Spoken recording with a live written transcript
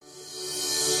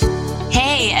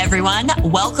everyone.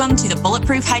 Welcome to the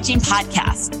Bulletproof Hygiene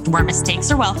Podcast, where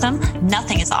mistakes are welcome,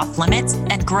 nothing is off limits,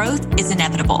 and growth is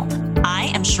inevitable.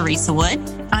 I am Sharisa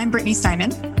Wood. I'm Brittany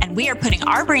Steinman. And we are putting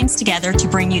our brains together to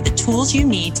bring you the tools you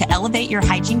need to elevate your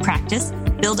hygiene practice,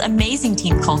 build amazing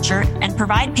team culture, and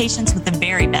provide patients with the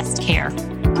very best care.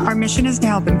 Our mission is to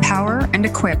help empower and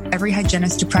equip every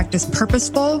hygienist to practice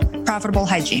purposeful, profitable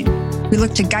hygiene. We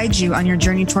look to guide you on your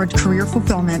journey toward career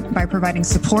fulfillment by providing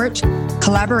support,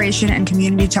 collaboration, and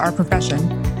community to our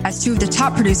profession. As two of the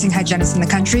top producing hygienists in the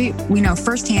country, we know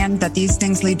firsthand that these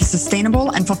things lead to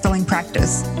sustainable and fulfilling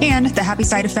practice and the happy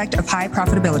side effect of high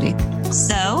profitability.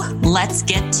 So let's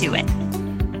get to it.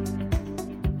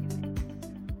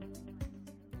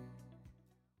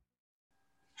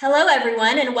 Hello,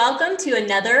 everyone, and welcome to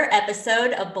another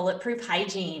episode of Bulletproof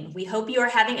Hygiene. We hope you are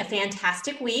having a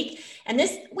fantastic week. And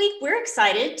this week, we're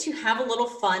excited to have a little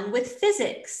fun with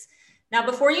physics. Now,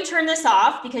 before you turn this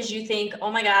off, because you think,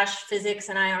 oh my gosh, physics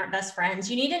and I aren't best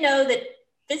friends, you need to know that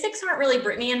physics aren't really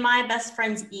Brittany and my best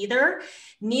friends either.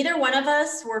 Neither one of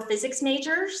us were physics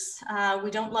majors. We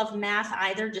don't love math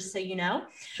either, just so you know.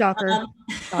 Shocker.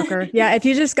 Shocker. Yeah, if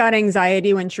you just got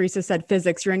anxiety when Teresa said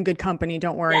physics, you're in good company.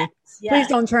 Don't worry. Yes. Please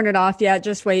don't turn it off yet.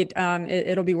 Just wait.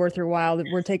 It'll be worth your while.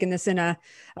 We're taking this in a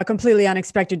completely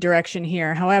unexpected direction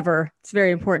here. However, it's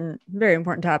very important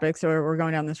topic. So we're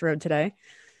going down this road today.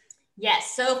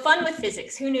 Yes. So fun with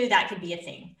physics. Who knew that could be a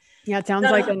thing? Yeah, it sounds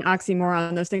like an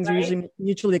oxymoron. Those things are usually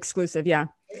mutually exclusive. Yeah.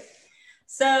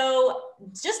 So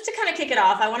just to kind of kick it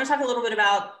off, I want to talk a little bit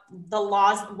about the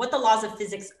laws, what the laws of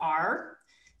physics are.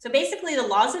 So basically, the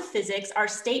laws of physics are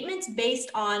statements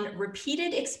based on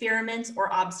repeated experiments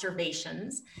or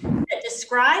observations that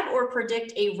describe or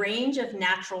predict a range of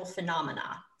natural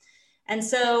phenomena. And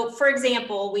so, for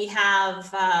example, we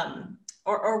have,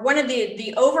 or one of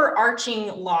the overarching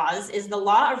laws is the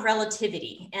law of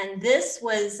relativity. And this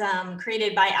was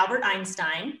created by Albert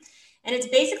Einstein. And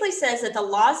it basically says that the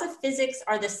laws of physics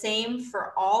are the same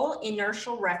for all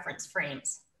inertial reference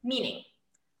frames, meaning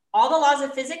all the laws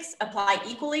of physics apply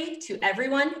equally to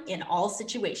everyone in all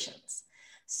situations.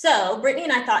 So Brittany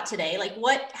and I thought today,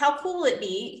 how cool would it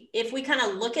be if we kind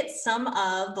of look at some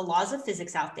of the laws of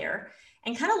physics out there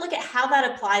and kind of look at how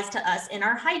that applies to us in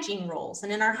our hygiene roles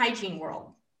and in our hygiene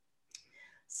world.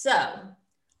 So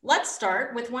let's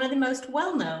start with one of the most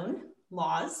well-known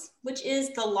laws, which is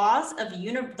the law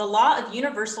of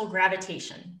universal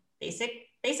gravitation.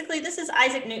 Basically, this is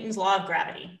Isaac Newton's law of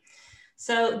gravity.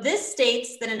 So this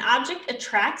states that an object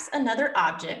attracts another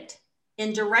object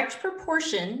in direct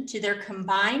proportion to their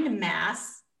combined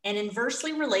mass and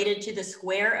inversely related to the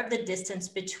square of the distance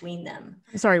between them.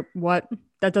 Sorry, what?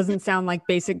 That doesn't sound like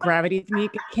basic gravity to me.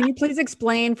 Can you please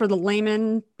explain for the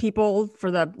layman people,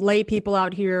 for the lay people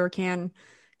out here, Can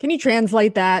you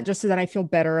translate that just so that I feel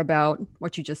better about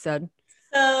what you just said?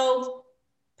 So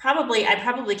I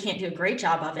probably can't do a great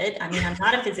job of it. I mean, I'm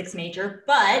not a physics major,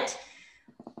 but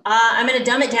I'm going to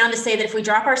dumb it down to say that if we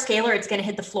drop our scalar, it's going to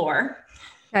hit the floor.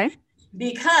 Okay.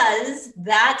 Because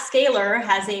that scalar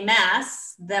has a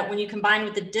mass that when you combine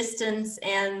with the distance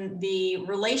and the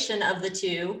relation of the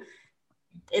two,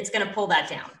 it's going to pull that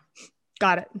down.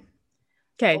 Got it.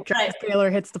 Okay. Drop the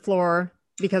scalar hits the floor.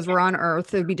 Because we're on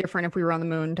Earth, it would be different if we were on the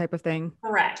moon type of thing.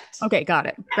 Correct. Okay, got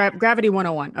it. Gravity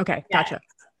 101. Okay, yeah. Gotcha.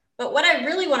 But what I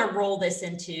really want to roll this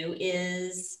into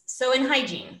is, so in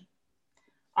hygiene,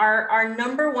 our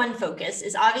number one focus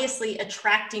is obviously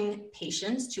attracting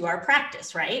patients to our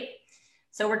practice, right?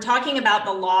 So we're talking about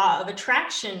the law of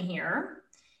attraction here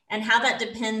and how that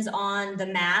depends on the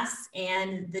mass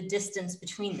and the distance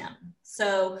between them.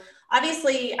 So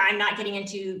obviously, I'm not getting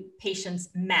into patient's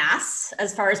mass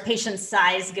as far as patient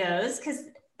size goes, because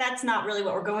that's not really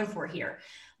what we're going for here.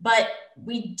 But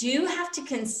we do have to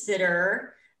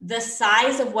consider the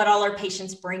size of what all our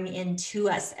patients bring into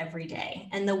us every day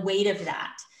and the weight of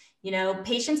that. You know,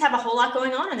 patients have a whole lot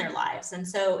going on in their lives. And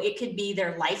so it could be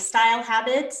their lifestyle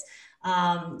habits,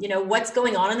 what's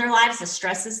going on in their lives, the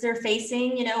stresses they're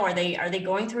facing, are they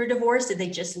going through a divorce? Did they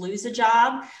just lose a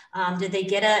job? Did they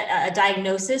get a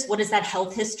diagnosis? What does that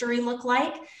health history look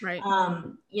like? Right.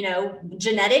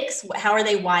 Genetics, how are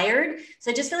they wired?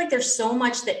 So I just feel like there's so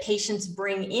much that patients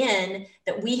bring in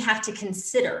that we have to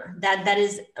consider that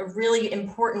is a really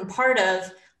important part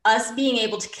of us being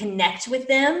able to connect with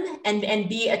them and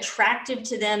be attractive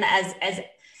to them as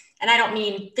and I don't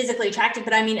mean physically attractive,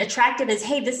 but I mean attractive as,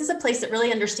 hey, this is a place that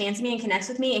really understands me and connects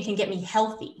with me and can get me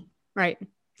healthy. Right.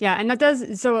 Yeah. And that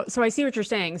does. So I see what you're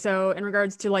saying. So in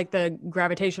regards to like the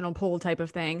gravitational pull type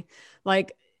of thing,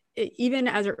 like even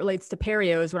as it relates to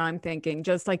perio is what I'm thinking.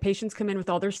 Just like patients come in with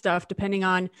all their stuff, depending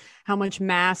on how much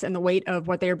mass and the weight of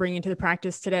what they are bringing to the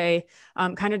practice today,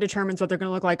 kind of determines what they're going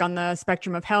to look like on the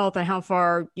spectrum of health and how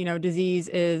far, disease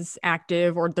is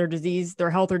active, or their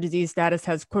health or disease status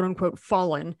has quote unquote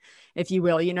fallen, if you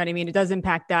will. You know what I mean? It does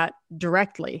impact that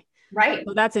directly. Right.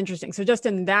 So that's interesting. So just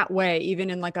in that way, even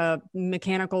in like a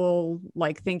mechanical,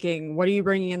 like thinking, what are you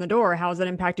bringing in the door? How has it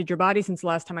impacted your body since the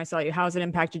last time I saw you? How has it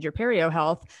impacted your perio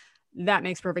health? That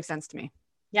makes perfect sense to me.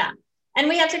 Yeah. And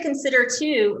we have to consider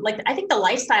too, like, I think the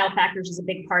lifestyle factors is a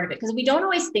big part of it, because we don't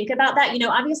always think about that.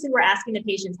 Obviously we're asking the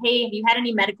patients, hey, have you had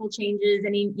any medical changes,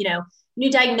 any, new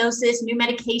diagnosis, new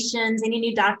medications, any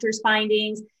new doctor's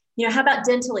findings? How about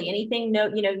dentally? Anything,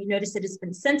 you notice that it's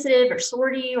been sensitive or sore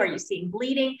to you? Are you seeing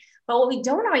bleeding? But what we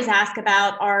don't always ask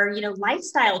about are,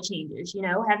 lifestyle changes.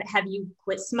 Have you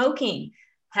quit smoking?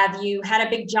 Have you had a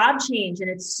big job change and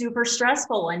it's super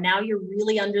stressful and now you're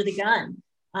really under the gun?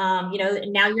 Now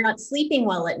you're not sleeping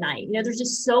well at night. There's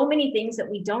just so many things that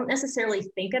we don't necessarily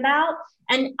think about.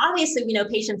 And obviously,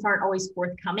 patients aren't always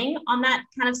forthcoming on that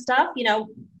kind of stuff.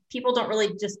 People don't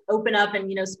really just open up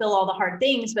and, spill all the hard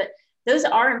things, but those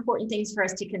are important things for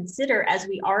us to consider as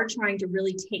we are trying to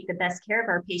really take the best care of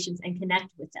our patients and connect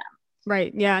with them.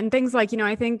 Right. Yeah. And things like,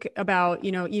 I think about,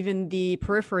 even the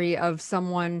periphery of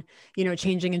someone,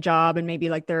 changing a job, and maybe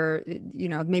like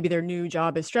maybe their new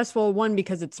job is stressful. One,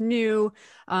 because it's new,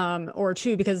 or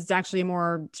two, because it's actually a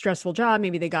more stressful job.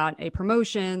 Maybe they got a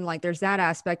promotion, like there's that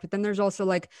aspect, but then there's also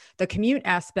like the commute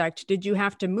aspect. Did you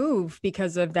have to move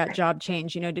because of that job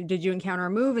change? Did you encounter a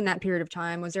move in that period of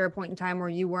time? Was there a point in time where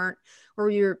you weren't, or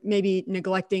you're maybe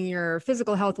neglecting your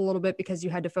physical health a little bit because you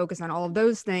had to focus on all of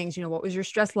those things? What was your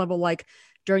stress level like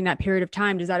during that period of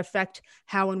time? Does that affect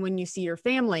how and when you see your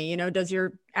family? Does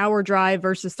your hour drive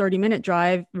versus 30-minute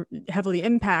drive heavily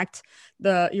impact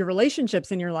your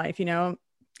relationships in your life?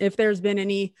 If there's been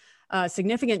any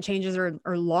significant changes or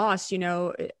loss,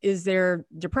 is there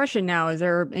depression now? Is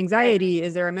there anxiety?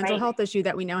 Is there a mental health issue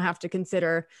that we now have to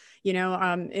consider?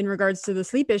 In regards to the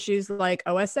sleep issues, like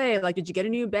OSA, like, did you get a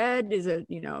new bed? Is it,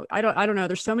 I don't know.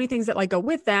 There's so many things that like go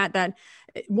with that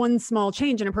one small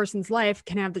change in a person's life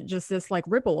can have just this like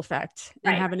ripple effect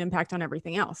and have an impact on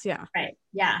everything else. Yeah. Right.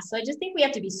 Yeah. So I just think we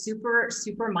have to be super,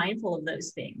 super mindful of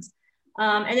those things.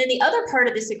 And then the other part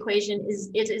of this equation is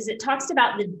it talks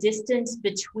about the distance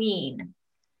between.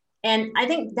 And I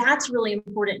think that's really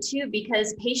important too,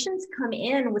 because patients come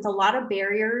in with a lot of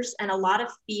barriers and a lot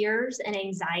of fears and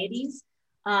anxieties.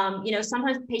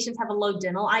 Sometimes patients have a low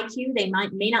dental IQ. They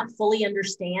may not fully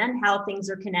understand how things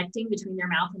are connecting between their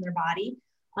mouth and their body.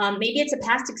 Maybe it's a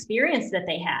past experience that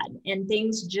they had, and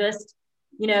things just,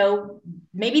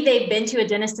 maybe they've been to a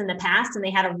dentist in the past and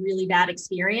they had a really bad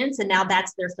experience, and now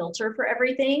that's their filter for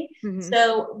everything. Mm-hmm.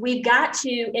 So we've got to,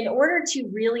 in order to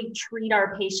really treat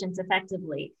our patients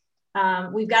effectively,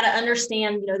 we've got to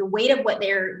understand, the weight of what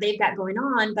they've got going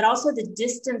on, but also the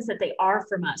distance that they are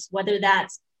from us, whether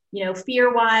that's,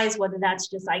 fear wise, whether that's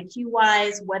just IQ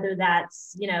wise, whether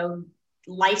that's,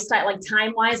 lifestyle, like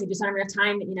time wise, they just don't have enough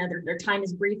time, their time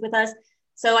is brief with us.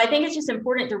 So I think it's just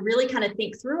important to really kind of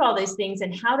think through all those things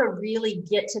and how to really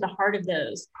get to the heart of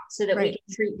those so that we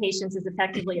can treat patients as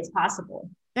effectively as possible.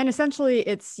 And essentially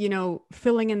it's,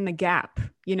 filling in the gap,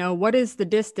 what is the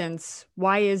distance?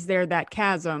 Why is there that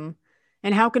chasm?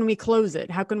 And how can we close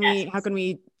it? How can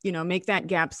we, make that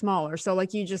gap smaller? So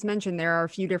like you just mentioned, there are a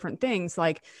few different things,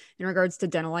 like in regards to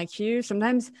dental IQ.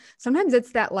 Sometimes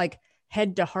it's that like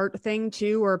head to heart thing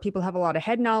too, where people have a lot of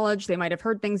head knowledge. They might have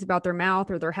heard things about their mouth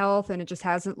or their health, and it just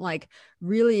hasn't like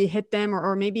really hit them,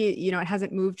 or maybe, it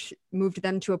hasn't moved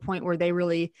them to a point where they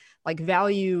really like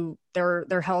value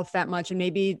their health that much. And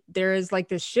maybe there is like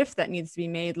this shift that needs to be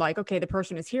made. Like, okay, the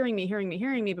person is hearing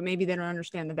me, but maybe they don't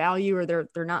understand the value, or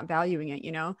they're not valuing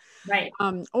it, Right.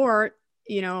 Or,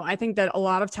 I think that a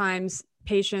lot of times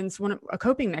patients, a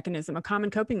common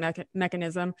coping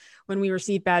mechanism when we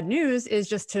receive bad news is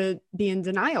just to be in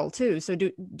denial too. So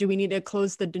do we need to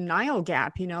close the denial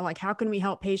gap? Like, how can we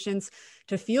help patients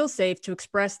to feel safe, to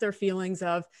express their feelings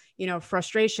of,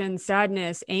 frustration,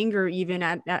 sadness, anger, even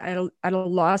at a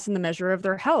loss in the measure of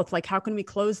their health? Like, how can we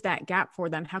close that gap for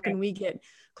them? How can we get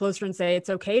closer and say it's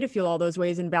okay to feel all those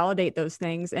ways and validate those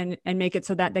things and make it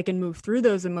so that they can move through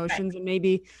those emotions and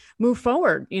maybe move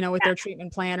forward, with their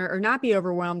treatment plan, or not be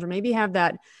overwhelmed, or maybe have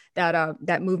that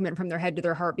movement from their head to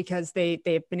their heart because they've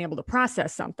been able to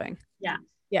process something. Yeah.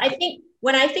 I think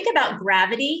when I think about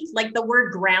gravity, like the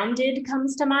word grounded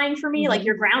comes to mind for me. Mm-hmm. Like,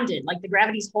 you're grounded, like the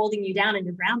gravity's holding you down and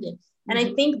you're grounded. And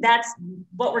I think that's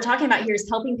what we're talking about here, is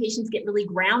helping patients get really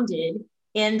grounded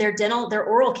in their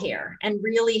oral care, and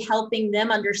really helping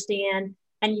them understand,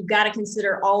 And you've got to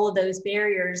consider all of those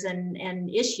barriers and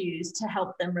issues to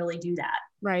help them really do that.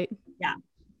 Right. Yeah.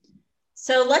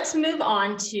 So let's move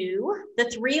on to the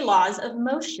 3 laws of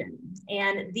motion.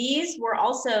 And these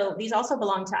also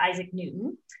belong to Isaac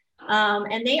Newton.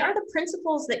 And they are the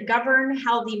principles that govern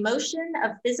how the motion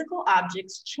of physical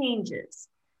objects changes.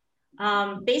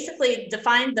 Basically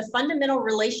define the fundamental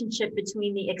relationship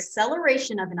between the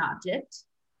acceleration of an object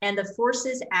and the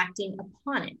forces acting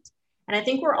upon it. And I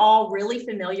think we're all really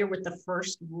familiar with the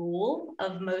first rule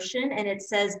of motion. And it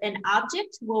says an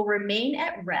object will remain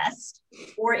at rest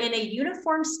or in a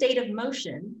uniform state of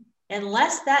motion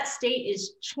unless that state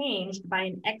is changed by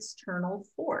an external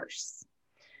force.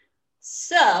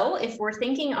 So if we're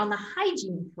thinking on the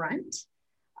hygiene front,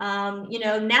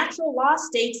 natural law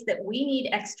states that we need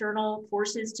external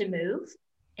forces to move.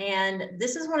 And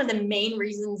this is one of the main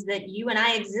reasons that you and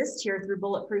I exist here through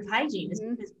Bulletproof Hygiene, is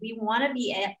because we want to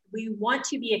be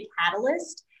a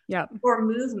catalyst for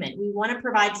movement. We want to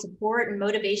provide support and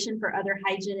motivation for other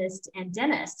hygienists and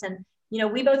dentists. And,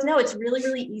 we both know it's really,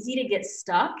 really easy to get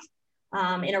stuck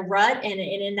in a rut and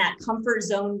in that comfort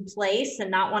zone place and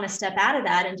not want to step out of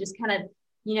that and just kind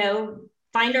of,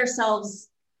 find ourselves,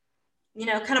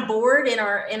 kind of bored in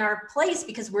our place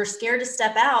because we're scared to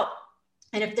step out.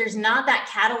 And if there's not that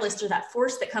catalyst or that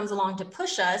force that comes along to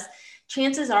push us,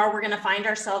 chances are we're going to find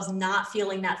ourselves not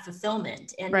feeling that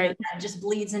fulfillment. And that just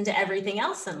bleeds into everything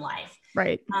else in life.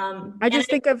 Right. I just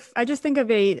think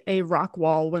of a rock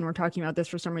wall when we're talking about this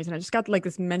for some reason. I just got like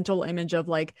this mental image of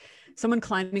like someone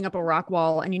climbing up a rock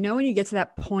wall. And when you get to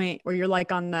that point where you're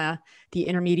like on the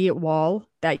intermediate wall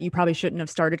that you probably shouldn't have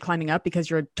started climbing up because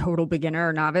you're a total beginner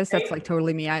or novice. That's like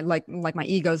totally me. I like my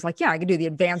ego's like, yeah, I could do the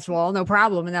advanced wall, no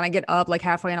problem. And then I get up like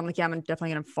halfway and I'm like, yeah, I'm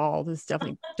definitely going to fall. This is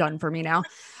definitely done for me now.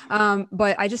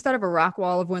 But I just thought of a rock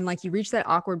wall of when like you reach that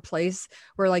awkward place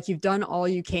where like you've done all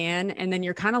you can and then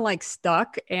you're kind of like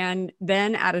stuck. And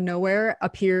then out of nowhere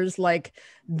appears like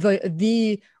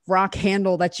the rock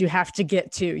handle that you have to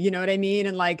get to, you know what I mean?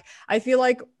 And like, I feel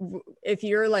like if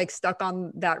you're like stuck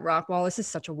on that rock wall, this is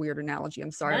such a weird analogy.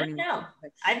 I'm sorry. I know.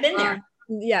 I've been there.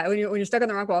 Yeah. When you're stuck on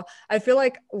the rock wall, I feel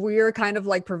like we're kind of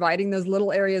like providing those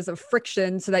little areas of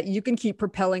friction so that you can keep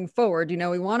propelling forward.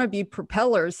 We want to be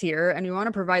propellers here and we want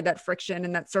to provide that friction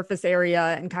and that surface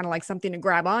area and kind of like something to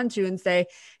grab onto and say,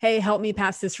 hey, help me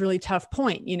pass this really tough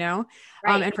point,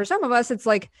 Right. And for some of us, it's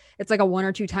like a 1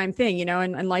 or 2 time thing,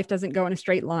 and life doesn't go in a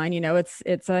straight line,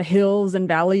 it's hills and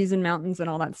valleys and mountains and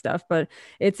all that stuff. But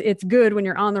it's good when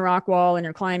you're on the rock wall and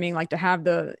you're climbing, like to have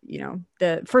the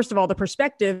first of all, the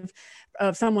perspective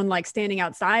of someone like standing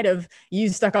outside of you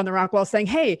stuck on the rock wall saying,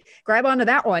 hey, grab onto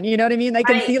that one. You know what I mean? They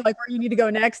can see like where you need to go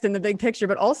next in the big picture,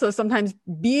 but also sometimes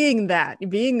being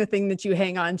the thing that you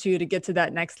hang on to get to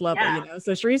that next level,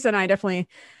 So Sharissa and I definitely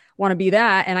want to be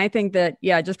that. And I think that,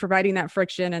 just providing that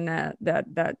friction and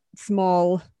that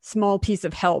small piece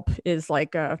of help is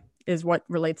what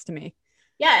relates to me.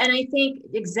 Yeah. And I think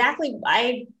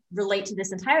I relate to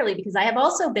this entirely because I have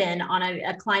also been on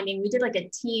a climbing. We did like a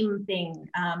team thing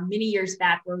many years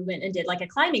back where we went and did like a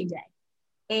climbing day.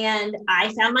 And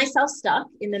I found myself stuck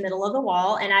in the middle of the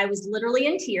wall and I was literally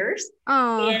in tears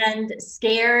and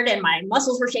scared and my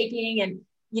muscles were shaking. And,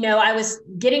 I was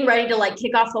getting ready to like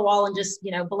kick off the wall and just,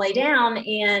 belay down.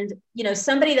 And,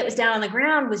 somebody that was down on the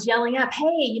ground was yelling up,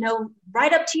 hey,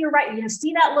 right up to your right,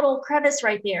 see that little crevice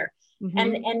right there. Mm-hmm.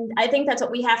 And I think that's what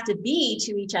we have to be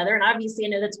to each other. And obviously I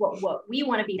know that's what we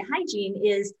want to be to hygiene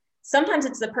is sometimes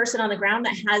it's the person on the ground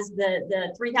that has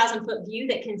the 3,000 foot view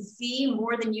that can see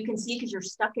more than you can see because you're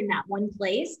stuck in that one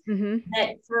place. Mm-hmm.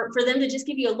 That for them to just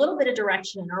give you a little bit of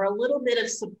direction or a little bit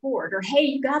of support or, hey,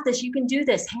 you got this, you can do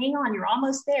this, hang on, you're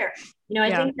almost there.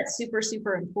 I think that's super,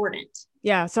 super important.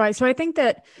 Yeah. So I think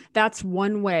that that's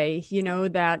one way,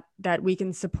 that we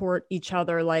can support each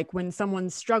other. Like when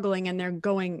someone's struggling and they're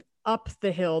going up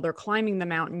the hill, they're climbing the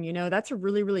mountain, that's a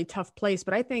really, really tough place.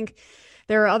 But I think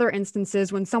there are other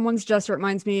instances when someone's just, it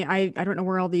reminds me, I don't know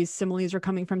where all these similes are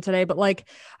coming from today, but like,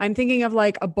 I'm thinking of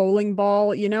like a bowling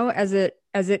ball,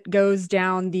 as it goes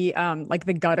down the, like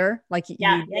the gutter, like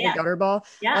the gutter ball,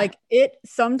 like it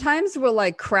sometimes will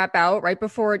like crap out right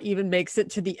before it even makes it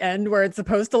to the end where it's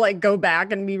supposed to like go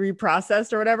back and be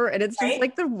reprocessed or whatever. And it's just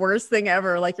like the worst thing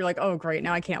ever. Like, you're like, oh great.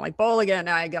 Now I can't like bowl again.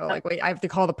 Now I gotta like, wait, I have to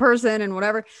call the person and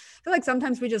whatever. I feel like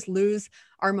sometimes we just lose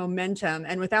our momentum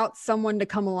and without someone to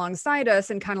come alongside us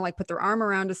and kind of like put their arm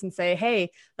around us and say, hey,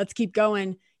 let's keep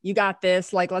going. you got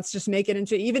this. Like, let's just make it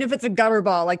into, even if it's a gutter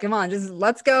ball, like, come on, just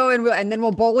let's go. And then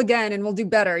we'll bowl again and we'll do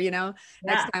better,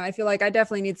 next time. I feel like I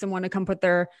definitely need someone to come put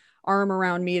their arm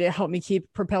around me to help me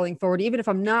keep propelling forward, even if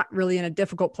I'm not really in a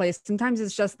difficult place. Sometimes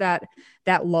it's just that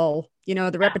lull,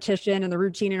 the repetition and the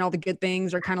routine and all the good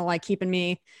things are kind of like keeping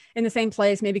me in the same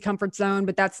place, maybe comfort zone,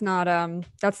 but that's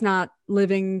not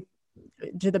living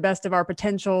to the best of our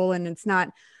potential. And it's not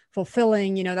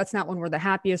fulfilling, that's not when we're the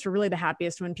happiest. We're really the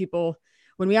happiest when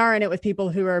we are in it with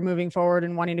people who are moving forward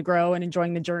and wanting to grow and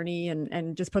enjoying the journey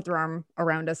and just put their arm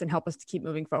around us and help us to keep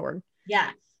moving forward.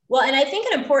 Yeah. Well, and I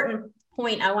think an important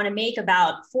point I want to make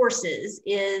about forces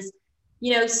is,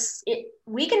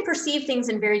 we can perceive things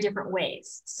in very different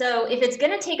ways. So if it's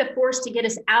going to take a force to get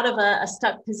us out of a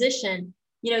stuck position,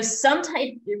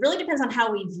 sometimes it really depends on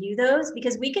how we view those,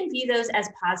 because we can view those as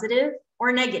positive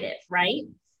or negative, right?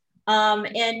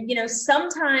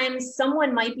 Sometimes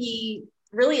someone might be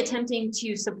really attempting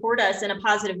to support us in a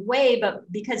positive way,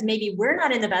 but because maybe we're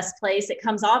not in the best place, it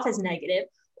comes off as negative,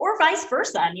 or vice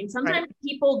versa. I mean, sometimes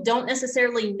people don't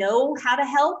necessarily know how to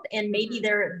help, and maybe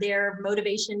their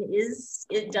motivation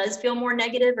it does feel more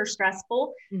negative or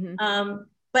stressful. Mm-hmm.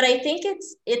 But I think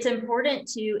it's important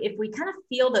to, if we kind of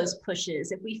feel those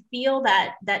pushes, if we feel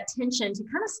that tension, to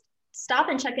kind of stop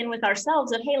and check in with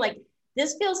ourselves of, hey, like,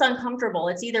 this feels uncomfortable.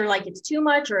 It's either like it's too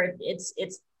much, or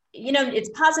it's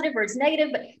positive or it's negative,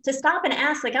 but to stop and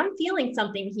ask, like, I'm feeling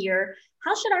something here.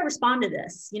 How should I respond to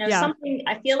this? Something,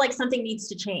 I feel like something needs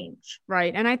to change.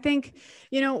 Right. And I think,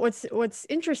 what's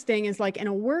interesting is, like, in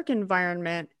a work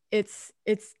environment, it's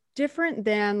different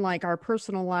than like our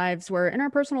personal lives, where in our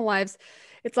personal lives,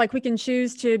 it's like we can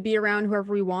choose to be around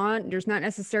whoever we want. There's not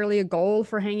necessarily a goal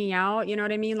for hanging out. You know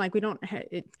what I mean? Like,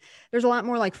 there's a lot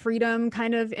more like freedom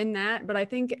kind of in that. But I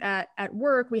think at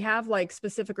work, we have like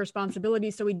specific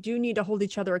responsibilities. So we do need to hold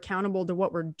each other accountable to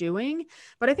what we're doing.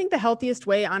 But I think the healthiest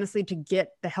way, honestly, to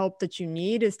get the help that you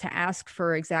need is to ask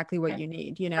for exactly what you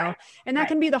need, and that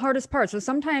can be the hardest part. So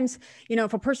sometimes,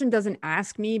 if a person doesn't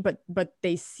ask me, but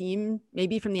they seem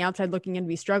maybe from the outside looking in to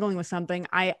be struggling with something,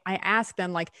 I ask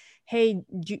them, like, hey,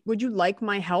 would you like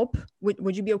my help?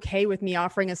 Would you be okay with me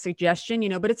offering a suggestion?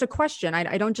 But it's a question.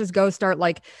 I don't just go start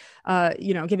like,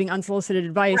 giving unsolicited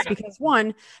advice, because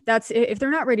one, that's, if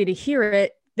they're not ready to hear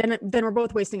it, then we're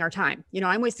both wasting our time.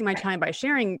 I'm wasting my time by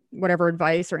sharing whatever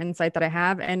advice or insight that I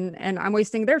have, and I'm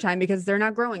wasting their time because they're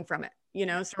not growing from it.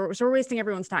 So we're wasting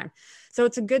everyone's time. So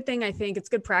it's a good thing. I think it's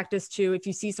good practice too, if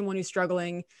you see someone who's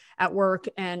struggling at work,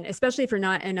 and especially if you're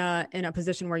not in a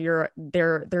position where you're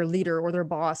their leader or their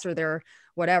boss or their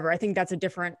whatever. I think that's a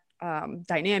different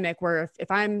dynamic, where if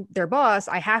I'm their boss,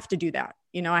 I have to do that.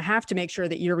 I have to make sure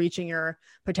that you're reaching your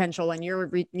potential and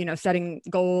you're, setting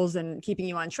goals and keeping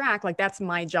you on track. Like, that's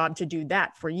my job to do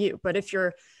that for you. But if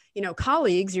you're,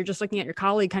 colleagues, you're just looking at your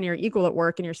colleague, kind of your equal at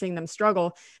work, and you're seeing them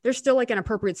struggle, there's still like an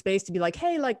appropriate space to be like,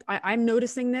 hey, like, I'm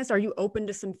noticing this. Are you open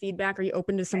to some feedback? Are you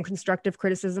open to some constructive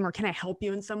criticism, or can I help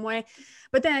you in some way?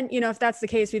 But then, if that's the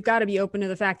case, we've got to be open to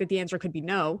the fact that the answer could be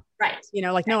no. Right.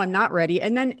 No, I'm not ready.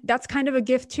 And then that's kind of a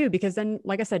gift too, because then,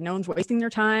 like I said, no one's wasting their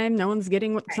time. No one's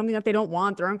getting something that they don't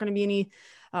want. There aren't going to be any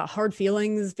hard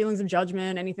feelings of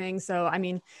judgment, anything. So, I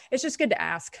mean, it's just good to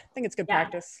ask. I think it's good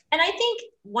practice. And I think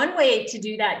one way to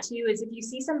do that too is if you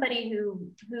see somebody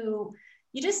who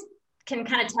you just can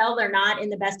kind of tell they're not in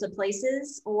the best of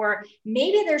places, or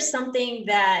maybe there's something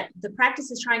that the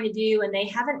practice is trying to do and they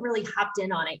haven't really hopped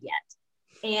in on it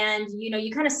yet. And,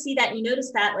 you kind of see that, you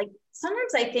notice that, like,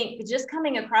 sometimes I think just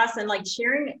coming across and like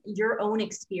sharing your own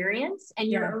experience and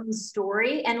your own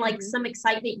story and like some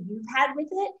excitement you've had with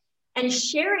it, and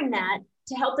sharing that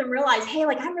to help them realize, hey,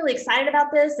 like, I'm really excited about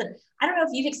this. And I don't know if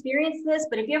you've experienced this,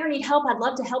 but if you ever need help, I'd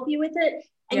love to help you with it.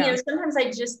 And, sometimes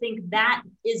I just think that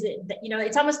is it, that,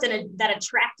 it's almost that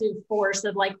attractive force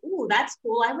of like, ooh, that's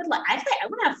cool. I would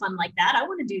have fun like that. I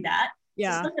want to do that.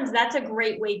 Yeah. So sometimes that's a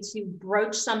great way to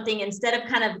broach something instead of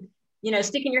kind of,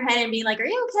 sticking your head and being like, are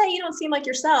you okay? You don't seem like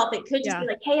yourself. It could just be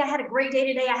like, hey, I had a great day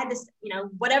today. I had this,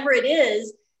 whatever it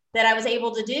is that I was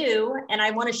able to do, and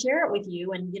I want to share it with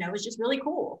you. And, it was just really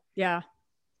cool. Yeah.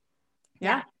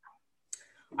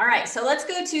 All right. So let's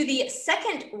go to the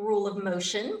second rule of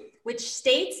motion, which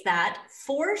states that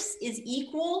force is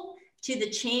equal to the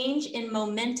change in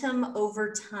momentum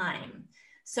over time.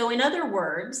 So in other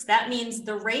words, that means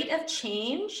the rate of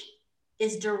change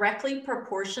is directly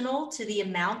proportional to the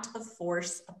amount of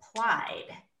force applied.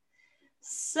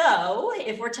 So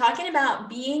if we're talking about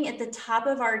being at the top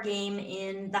of our game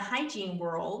in the hygiene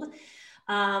world,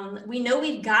 we know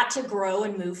we've got to grow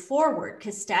and move forward,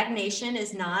 because stagnation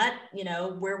is not,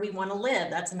 where we want to live.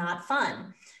 That's not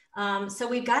fun. So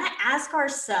we've got to ask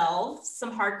ourselves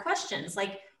some hard questions,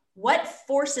 like, what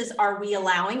forces are we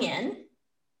allowing in?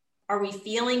 Are we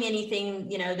feeling anything,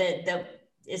 that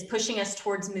is pushing us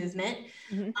towards movement?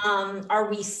 Are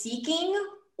we seeking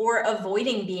or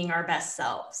avoiding being our best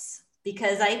selves?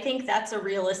 Because I think that's a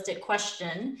realistic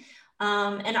question.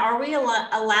 And are we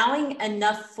allowing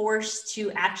enough force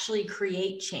to actually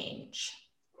create change?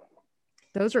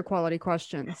 Those are quality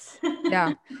questions.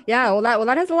 Yeah. Yeah. Well,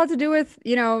 that has a lot to do with,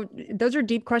 those are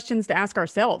deep questions to ask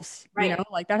ourselves, right.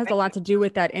 Like that has a lot to do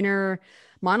with that inner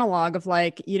monologue of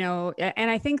like,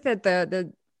 and I think that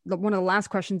the one of the last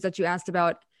questions that you asked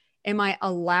about, am I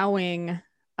allowing,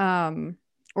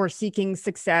 or seeking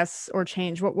success or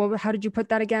change? How did you put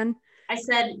that again? I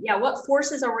said, what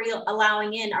forces are we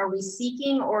allowing in? Are we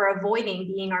seeking or avoiding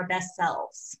being our best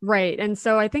selves? Right. And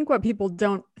so I think what people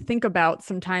don't think about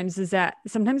sometimes is that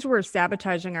sometimes we're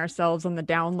sabotaging ourselves on the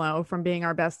down low from being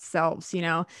our best selves.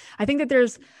 I think that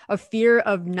there's a fear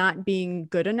of not being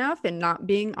good enough and not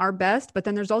being our best, but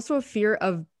then there's also a fear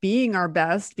of being our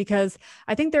best, because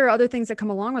I think there are other things that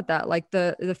come along with that, like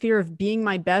the fear of being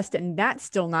my best and that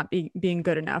still not being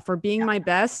good enough, or being my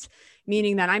best,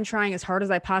 meaning that I'm trying as hard as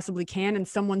I possibly can and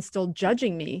someone's still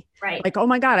judging me. Right. Like, oh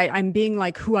my God, I'm being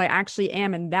like who I actually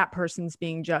am, and that person's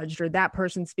being judged, or that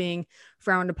person's being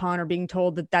frowned upon, or being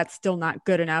told that that's still not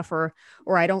good enough, or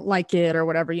I don't like it, or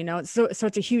whatever, So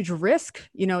it's a huge risk,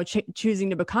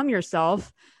 choosing to become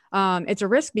yourself. It's a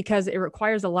risk because it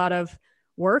requires a lot of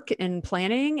work and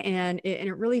planning, and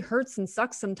it really hurts and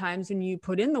sucks sometimes when you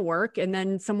put in the work and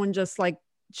then someone just like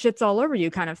shits all over you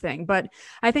kind of thing. But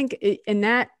I think in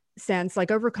that sense,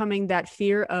 like overcoming that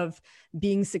fear of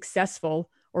being successful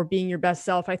or being your best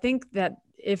self, I think that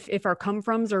if our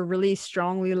come-froms are really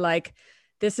strongly like,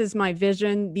 this is my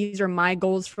vision, these are my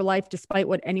goals for life, despite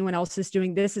what anyone else is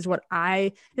doing, this is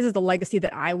the legacy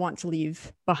that I want to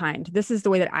leave behind, this is the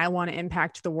way that I want to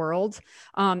impact the world.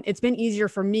 It's been easier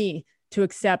for me to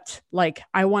accept, like,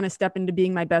 I want to step into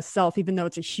being my best self, even though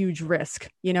it's a huge risk.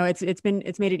 It's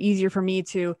made it easier for me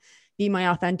to be my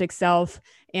authentic self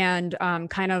and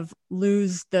kind of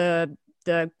lose the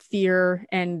fear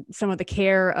and some of the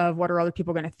care of what are other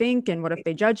people going to think, and what if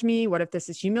they judge me, what if this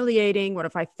is humiliating, what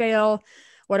if I fail,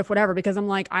 what if whatever, because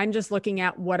I'm just looking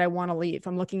at what I want to leave.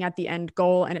 I'm looking at the end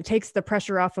goal, and it takes the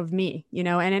pressure off of me,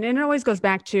 and it always goes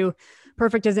back to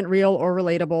perfect isn't real or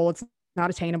relatable. It's not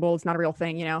attainable. It's not a real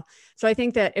thing, So I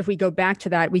think that if we go back to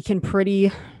that, we can pretty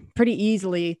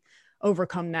easily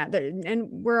overcome that. And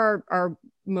we're our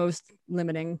most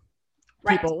limiting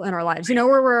people in our lives,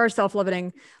 we're our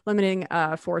self-limiting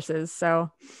forces. So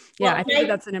yeah, I think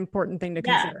that's an important thing to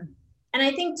consider. And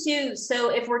I think too, so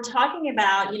if we're talking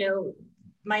about,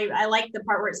 I like the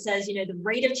part where it says, the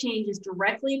rate of change is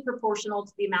directly proportional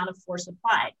to the amount of force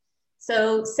applied.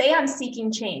 So say I'm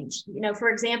seeking change,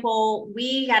 for example,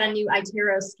 we got a new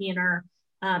iTero scanner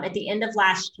at the end of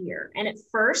last year. And at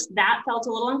first that felt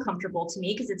a little uncomfortable to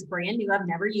me because it's brand new. I've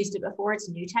never used it before. It's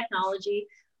new technology.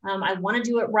 I want to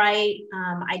do it right.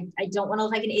 I don't want to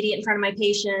look like an idiot in front of my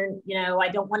patient. I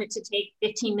don't want it to take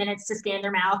 15 minutes to scan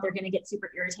their mouth. They're going to get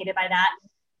super irritated by that.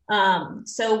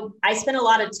 So I spent a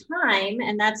lot of time,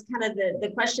 and that's kind of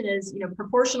the question is,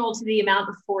 proportional to the amount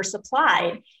of force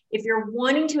applied. If you're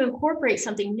wanting to incorporate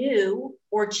something new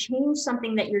or change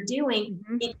something that you're doing,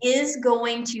 it is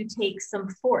going to take some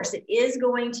force. It is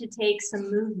going to take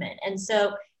some movement. And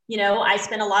so, I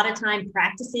spent a lot of time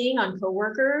practicing on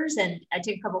coworkers, and I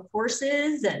took a couple of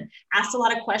courses and asked a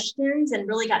lot of questions and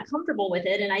really got comfortable with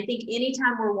it. And I think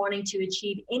anytime we're wanting to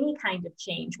achieve any kind of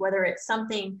change, whether it's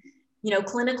something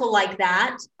clinical like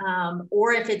that,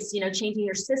 or if it's, changing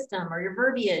your system or your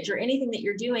verbiage or anything that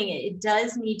you're doing, it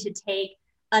does need to take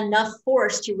enough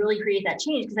force to really create that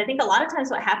change. Because I think a lot of times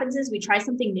what happens is we try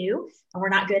something new and we're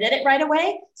not good at it right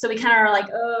away. So we kind of are like,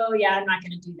 oh yeah, I'm not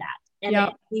going to do that. And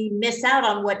then we miss out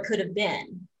on what could have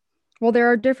been. Well, there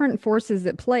are different forces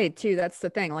at play too. That's the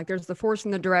thing. Like there's the force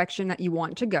in the direction that you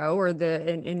want to go, or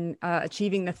in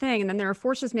achieving the thing. And then there are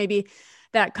forces maybe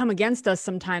that come against us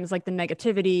sometimes, like the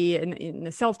negativity and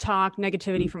the self-talk,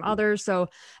 negativity from others. So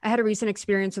I had a recent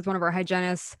experience with one of our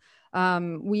hygienists.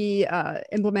 We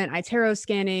implement iTero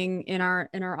scanning in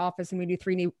our office, and we do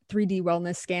 3D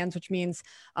wellness scans, which means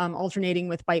alternating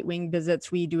with bite wing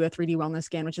visits. We do a 3D wellness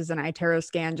scan, which is an iTero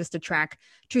scan just to track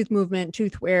tooth movement,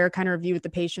 tooth wear, kind of review with the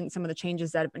patient some of the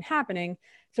changes that have been happening.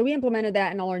 So we implemented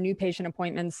that in all our new patient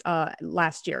appointments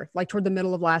last year, like toward the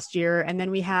middle of last year. And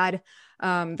then we had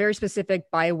very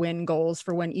specific by-win goals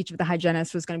for when each of the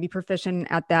hygienists was going to be proficient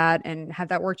at that and have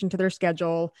that worked into their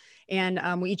schedule.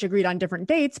 And we each agreed on different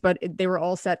dates, but they were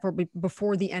all set for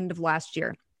before the end of last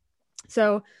year.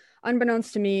 So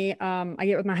unbeknownst to me, I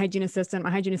get with my hygiene assistant. My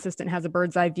hygiene assistant has a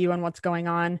bird's eye view on what's going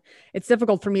on. It's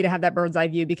difficult for me to have that bird's eye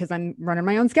view because I'm running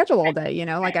my own schedule all day, you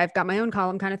know, like I've got my own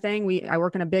column kind of thing. I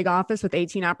work in a big office with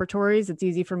 18 operatories. It's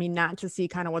easy for me not to see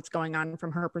kind of what's going on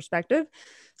from her perspective.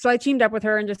 So I teamed up with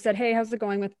her and just said, hey, how's it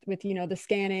going with, you know, the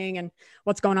scanning and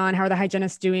what's going on? How are the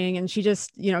hygienists doing? And she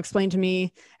just, you know, explained to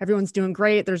me, everyone's doing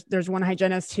great. There's one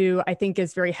hygienist who I think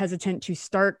is very hesitant to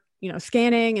start, you know,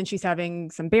 scanning, and she's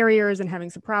having some barriers and having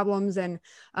some problems. And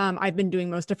I've been doing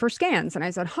most of her scans. And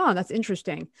I said, that's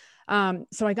interesting.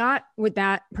 So I got with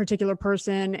that particular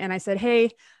person and I said, hey,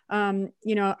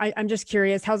 you know, I'm just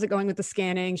curious, how's it going with the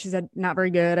scanning? She said, not very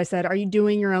good. I said, are you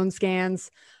doing your own scans?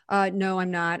 No,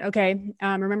 I'm not. Okay.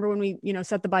 Remember when we, you know,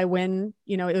 set the by when,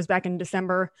 you know, it was back in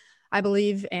December, I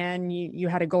believe, and you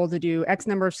had a goal to do X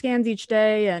number of scans each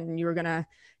day and you were going to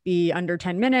be under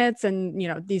 10 minutes and, you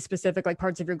know, these specific like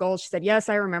parts of your goals. She said, yes,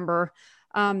 I remember.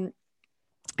 And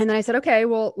then I said, okay,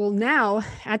 well, now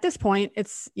at this point,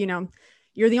 it's, you know,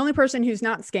 you're the only person who's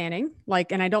not scanning,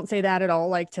 like, and I don't say that at all,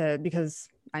 like because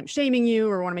I'm shaming you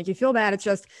or want to make you feel bad. It's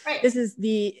just, This is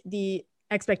the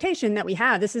expectation that we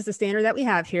have. This is the standard that we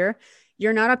have here.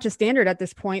 You're not up to standard at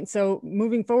this point. So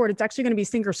moving forward, it's actually going to be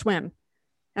sink or swim.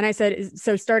 And I said,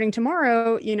 so starting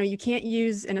tomorrow, you know, you can't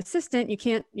use an assistant.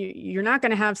 You're not going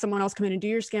to have someone else come in and do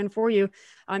your scan for you.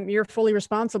 You're fully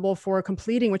responsible for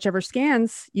completing whichever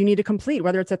scans you need to complete,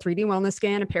 whether it's a 3D wellness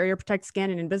scan, a Perio Protect scan,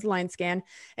 an Invisalign scan.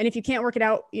 And if you can't work it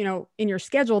out, you know, in your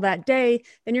schedule that day,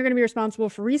 then you're going to be responsible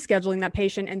for rescheduling that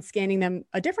patient and scanning them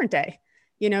a different day,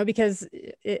 you know, because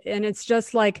it's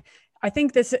just like, I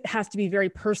think this has to be very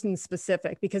person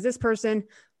specific because this person,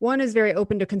 one, is very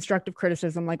open to constructive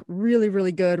criticism, like really,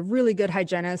 really good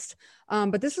hygienist.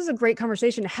 But this was a great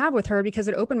conversation to have with her because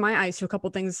it opened my eyes to a couple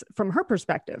of things from her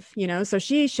perspective, you know? So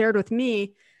she shared with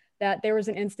me that there was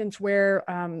an instance where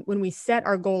when we set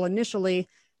our goal initially,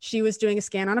 she was doing a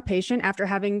scan on a patient after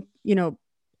having, you know,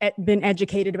 been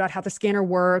educated about how the scanner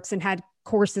works and had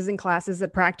courses and classes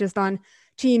that practiced on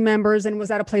team members and was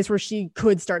at a place where she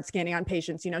could start scanning on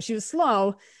patients. You know, she was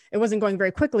slow. It wasn't going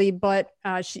very quickly, but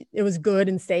it was good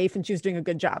and safe and she was doing a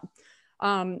good job.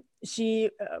 She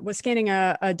was scanning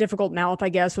a difficult mouth, I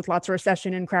guess, with lots of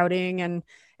recession and crowding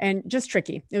and just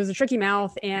tricky. It was a tricky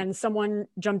mouth and someone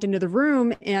jumped into the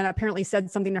room and apparently said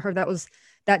something to her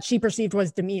that she perceived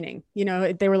was demeaning. You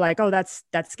know, they were like, oh,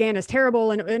 that scan is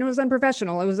terrible. And it was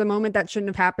unprofessional. It was a moment that shouldn't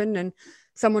have happened. And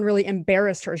someone really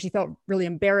embarrassed her. She felt really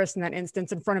embarrassed in that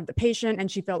instance in front of the patient.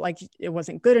 And she felt like it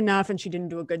wasn't good enough and she didn't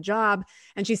do a good job.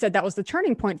 And she said that was the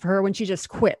turning point for her when she just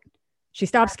quit. She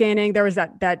stopped scanning. There was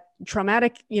that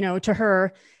traumatic, you know, to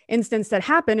her instance that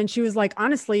happened. And she was like,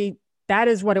 honestly, that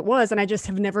is what it was. And I just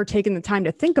have never taken the time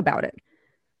to think about it.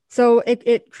 So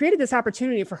it created this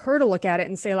opportunity for her to look at it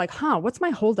and say like, what's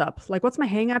my holdup? Like, what's my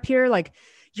hang up here? Like,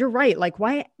 you're right. Like,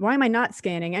 why am I not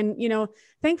scanning? And, you know,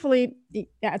 thankfully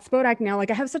at Spodak now,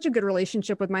 like I have such a good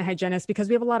relationship with my hygienist because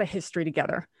we have a lot of history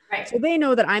together. Right. So they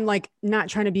know that I'm like not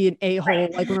trying to be an a-hole.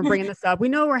 Like when we're bringing this up, we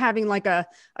know we're having like a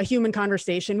human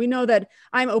conversation. We know that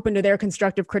I'm open to their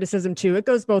constructive criticism too. It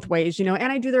goes both ways, you know,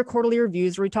 and I do their quarterly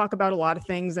reviews where we talk about a lot of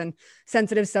things and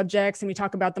sensitive subjects and we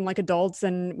talk about them like adults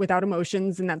and without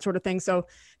emotions and that sort of thing. So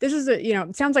this is you know,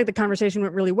 it sounds like the conversation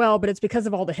went really well, but it's because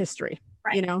of all the history,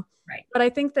 you know, but I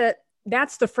think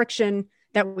that's the friction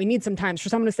that we need sometimes for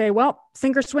someone to say, well,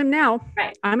 sink or swim now.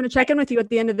 I'm going to check in with you at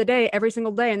the end of the day, every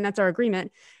single day. And that's our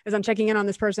agreement is I'm checking in on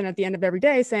this person at the end of every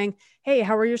day saying, hey,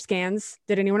 how are your scans?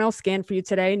 Did anyone else scan for you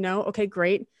today? No. Okay,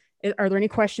 great. Are there any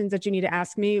questions that you need to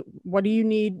ask me? What do you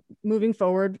need moving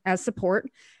forward as support?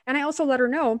 And I also let her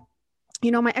know,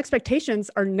 you know, my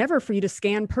expectations are never for you to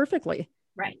scan perfectly.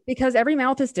 Right. Because every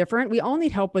mouth is different. We all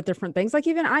need help with different things. Like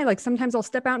even I, like sometimes I'll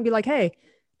step out and be like, hey,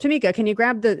 Tamika, can you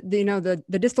grab the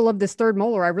distal of this third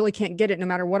molar? I really can't get it no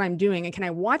matter what I'm doing. And can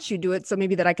I watch you do it so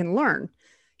maybe that I can learn?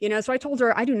 You know, so I told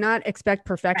her, I do not expect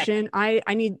perfection. Right.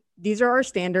 I need, these are our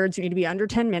standards. You need to be under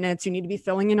 10 minutes. You need to be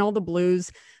filling in all the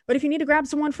blues. But if you need to grab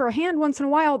someone for a hand once in a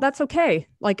while, that's okay.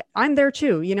 Like I'm there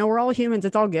too. You know, we're all humans.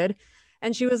 It's all good.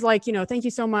 And she was like, you know, thank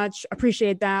you so much.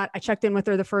 Appreciate that. I checked in with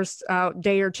her the first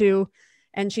day or two.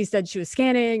 And she said she was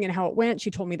scanning and how it went.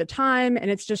 She told me the time. And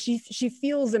it's just, she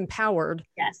feels empowered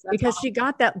because awesome. She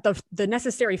got the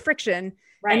necessary friction.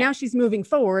 Right. And now she's moving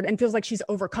forward and feels like she's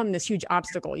overcome this huge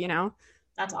obstacle, you know?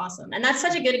 That's awesome. And that's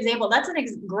such a good example. That's a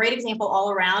great example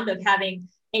all around of having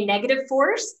a negative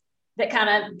force that kind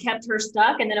of kept her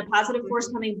stuck. And then a positive force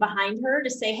coming behind her to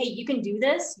say, hey, you can do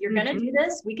this. You're going to do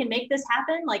this. We can make this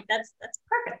happen. Like that's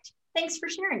perfect. Thanks for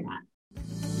sharing that.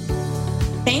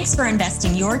 Thanks for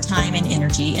investing your time and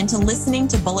energy into listening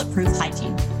to Bulletproof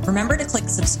Hygiene. Remember to click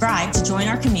subscribe to join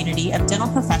our community of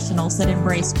dental professionals that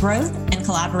embrace growth and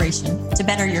collaboration to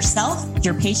better yourself,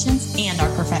 your patients, and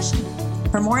our profession.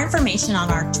 For more information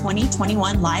on our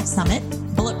 2021 Live Summit,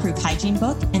 Bulletproof Hygiene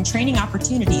book, and training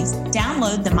opportunities,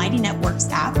 download the Mighty Networks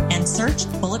app and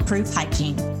search Bulletproof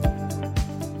Hygiene.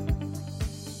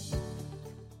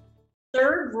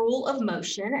 Third rule of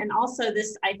motion, and also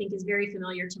this I think is very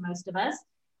familiar to most of us,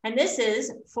 and this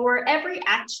is, for every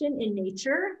action in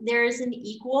nature, there is an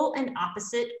equal and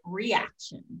opposite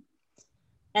reaction.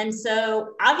 And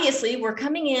so obviously we're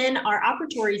coming in our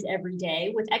operatories every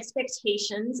day with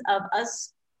expectations of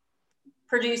us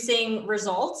producing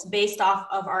results based off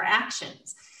of our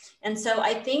actions. And so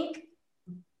I think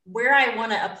where I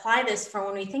want to apply this for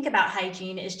when we think about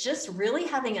hygiene is just really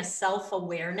having a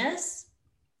self-awareness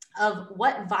of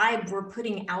what vibe we're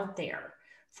putting out there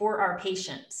for our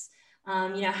patients.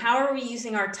 How are we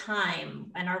using our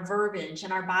time and our verbiage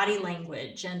and our body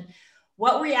language, and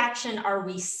what reaction are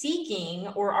we seeking,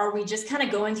 or are we just kind of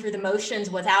going through the motions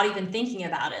without even thinking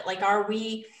about it? Like,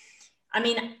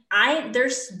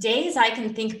 there's days I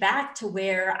can think back to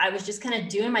where I was just kind of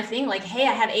doing my thing. Like, hey,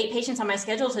 I have 8 patients on my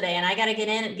schedule today and I got to get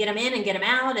them in and get them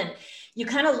out. And you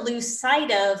kind of lose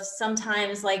sight of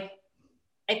sometimes, like,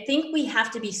 I think we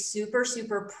have to be super,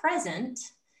 super present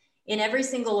in every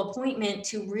single appointment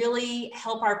to really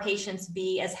help our patients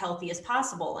be as healthy as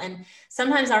possible. And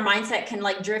sometimes our mindset can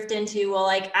drift into, well,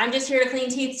 I'm just here to clean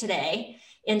teeth today,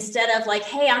 instead of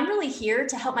hey, I'm really here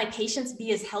to help my patients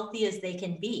be as healthy as they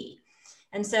can be.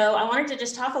 And so I wanted to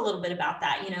just talk a little bit about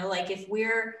that. If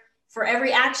for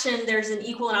every action, there's an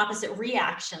equal and opposite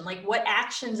reaction. Like, what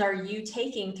actions are you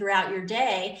taking throughout your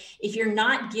day if you're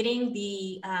not getting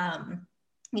the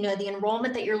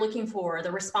enrollment that you're looking for,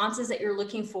 the responses that you're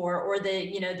looking for, or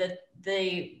the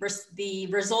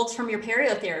results from your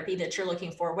periotherapy that you're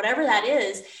looking for, whatever that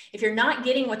is. If you're not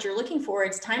getting what you're looking for,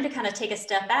 it's time to kind of take a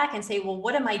step back and say, well,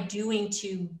 what am I doing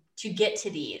to get to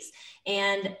these?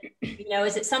 And,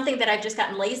 is it something that I've just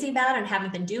gotten lazy about and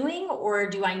haven't been doing, or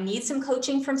do I need some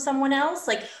coaching from someone else?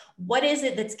 Like, what is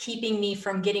it that's keeping me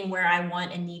from getting where I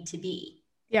want and need to be?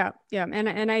 Yeah.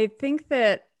 And I think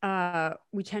that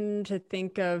we tend to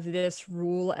think of this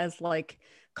rule as like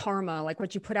karma, like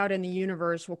what you put out in the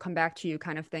universe will come back to you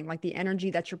kind of thing. Like, the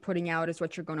energy that you're putting out is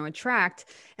what you're going to attract.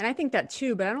 And I think that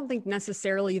too, but I don't think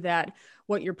necessarily that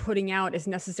what you're putting out is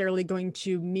necessarily going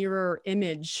to mirror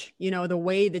image, the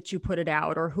way that you put it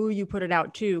out or who you put it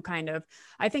out to, kind of.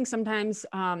 I think sometimes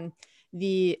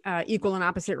the equal and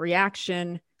opposite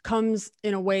reaction comes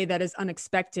in a way that is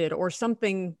unexpected, or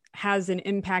something has an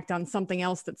impact on something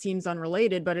else that seems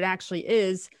unrelated, but it actually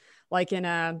is, like, in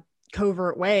a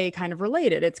covert way kind of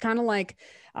related. It's kind of like,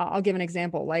 I'll give an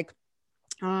example,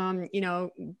 going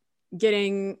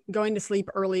to sleep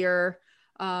earlier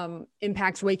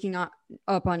impacts waking up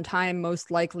on time most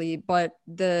likely, but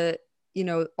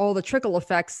all the trickle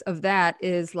effects of that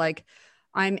is like,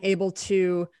 I'm able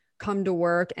to come to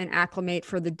work and acclimate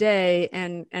for the day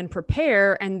and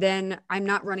prepare, and then I'm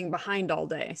not running behind all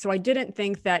day. So I didn't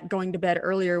think that going to bed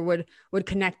earlier would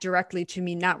connect directly to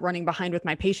me not running behind with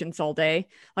my patients all day.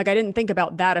 Like, I didn't think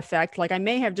about that effect. Like, I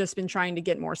may have just been trying to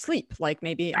get more sleep. Like,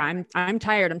 maybe I'm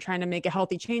tired. I'm trying to make a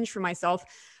healthy change for myself.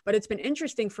 But it's been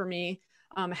interesting for me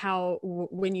how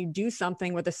when you do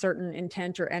something with a certain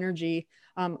intent or energy,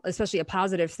 especially a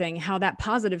positive thing, how that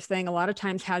positive thing a lot of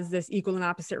times has this equal and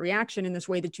opposite reaction in this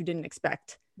way that you didn't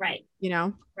expect. Right.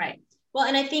 Right. Well,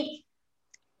 and I think,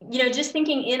 just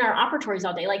thinking in our operatories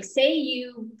all day, like, say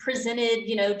you presented,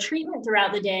 treatment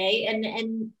throughout the day,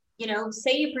 and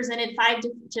say you presented 5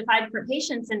 different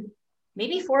patients, and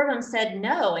maybe 4 of them said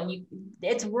no. And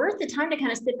it's worth the time to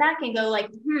kind of sit back and go like,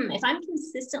 if I'm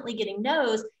consistently getting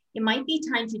no's, it might be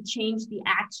time to change the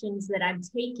actions that I'm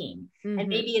taking. Mm-hmm. And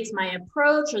maybe it's my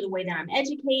approach or the way that I'm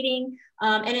educating.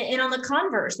 And on the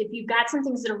converse, if you've got some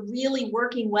things that are really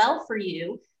working well for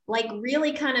you, like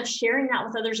really kind of sharing that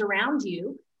with others around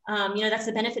you. That's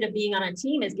the benefit of being on a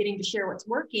team, is getting to share what's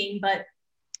working, but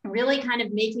really kind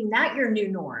of making that your new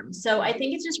norm. So I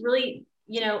think it's just really,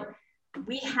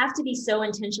 we have to be so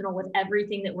intentional with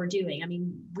everything that we're doing. I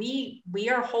mean, we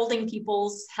are holding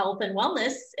people's health and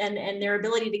wellness and their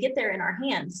ability to get there in our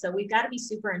hands. So we've got to be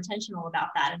super intentional about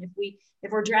that. And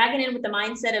if we're dragging in with the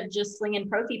mindset of just slinging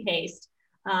prophy paste,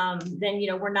 then,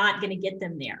 we're not going to get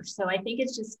them there. So I think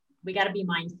it's just, we got to be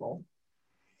mindful.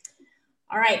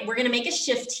 All right, we're going to make a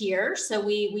shift here. So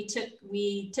we took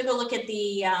a look at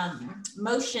the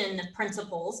motion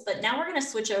principles, but now we're going to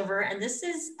switch over, and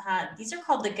these are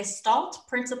called the Gestalt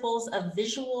principles of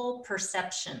visual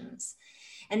perceptions.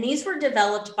 And these were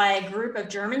developed by a group of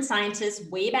German scientists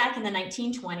way back in the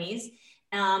 1920s.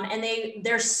 And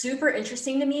they're super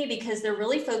interesting to me because they're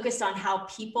really focused on how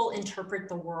people interpret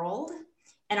the world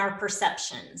and our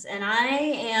perceptions. And I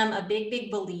am a big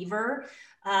believer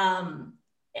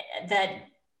that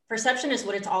perception is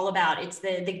what it's all about. It's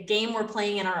the game we're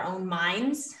playing in our own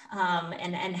minds,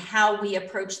 and how we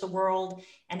approach the world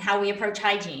and how we approach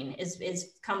hygiene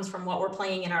comes from what we're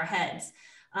playing in our heads.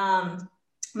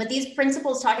 But these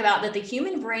principles talk about that the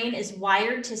human brain is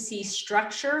wired to see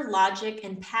structure, logic,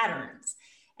 and patterns.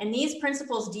 And these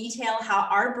principles detail how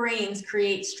our brains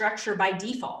create structure by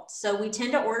default. So we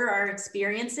tend to order our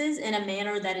experiences in a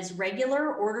manner that is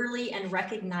regular, orderly, and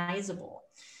recognizable.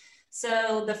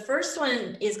 So the first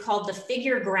one is called the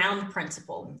figure ground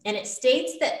principle. And it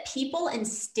states that people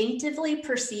instinctively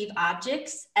perceive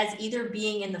objects as either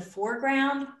being in the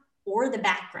foreground or the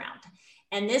background.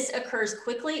 And this occurs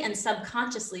quickly and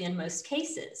subconsciously in most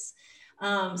cases.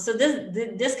 So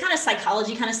this kind of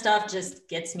psychology kind of stuff just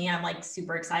gets me. I'm like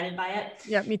super excited by it.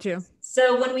 Yeah, me too.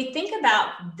 So when we think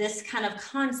about this kind of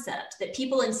concept that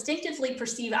people instinctively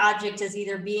perceive objects as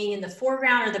either being in the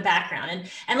foreground or the background,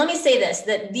 and let me say this,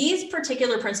 that these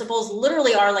particular principles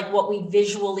literally are like what we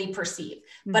visually perceive.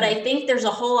 Mm-hmm. But I think there's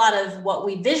a whole lot of what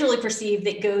we visually perceive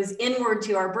that goes inward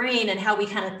to our brain and how we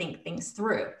kind of think things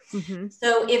through. Mm-hmm.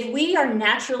 So if we are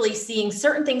naturally seeing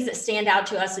certain things that stand out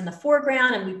to us in the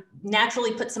foreground and we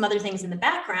naturally put some other things in the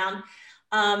background,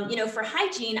 for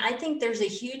hygiene, I think there's a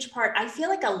huge part. I feel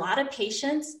like a lot of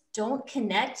patients don't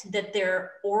connect that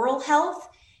their oral health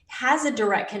has a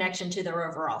direct connection to their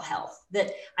overall health.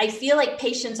 That I feel like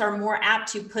patients are more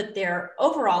apt to put their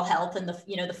overall health in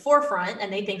the forefront,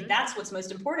 and they think that's what's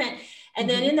most important. And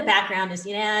then in the background is,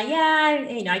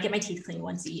 I get my teeth cleaned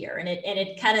once a year, and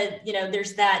it kind of,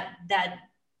 there's that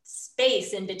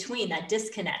space in between, that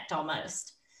disconnect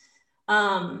almost.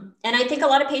 And I think a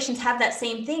lot of patients have that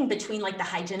same thing between like the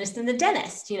hygienist and the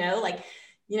dentist,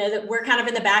 that we're kind of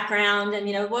in the background and,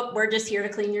 we're just here to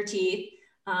clean your teeth.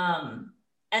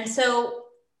 And so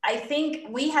I think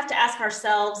we have to ask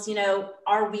ourselves,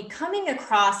 are we coming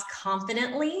across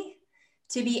confidently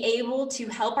to be able to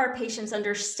help our patients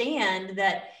understand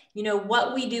that,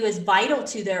 what we do is vital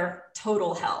to their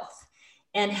total health?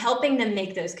 And helping them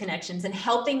make those connections and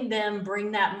helping them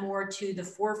bring that more to the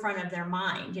forefront of their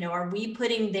mind. Are we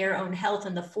putting their own health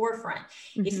in the forefront?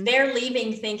 Mm-hmm. If they're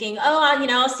leaving thinking,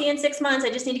 I'll see you in 6 months,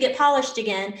 I just need to get polished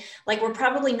again. Like, we're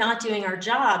probably not doing our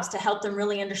jobs to help them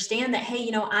really understand that,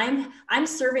 hey, I'm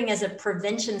serving as a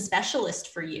prevention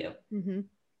specialist for you. Mm-hmm.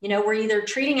 We're either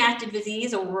treating active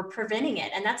disease or we're preventing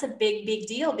it. And that's a big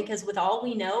deal, because with all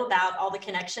we know about all the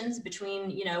connections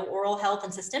between, oral health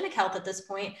and systemic health at this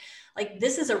point, like,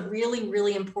 this is a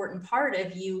really important part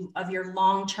of your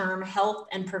long-term health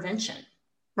and prevention.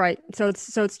 Right. So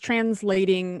it's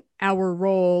translating our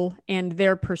role and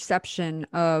their perception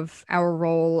of our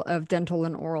role of dental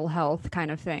and oral health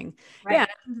kind of thing. Right. Yeah.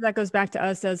 That goes back to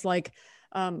us as like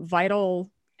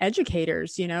vital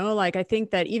educators, like, I think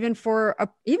that even for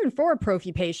a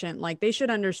prophy patient, like, they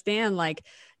should understand, like,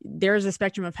 there's a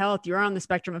spectrum of health. You're on the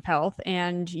spectrum of health,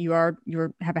 and you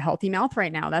have a healthy mouth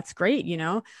right now. That's great.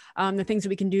 The things that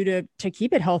we can do to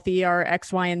keep it healthy are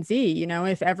X, Y, and Z.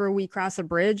 If ever we cross a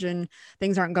bridge and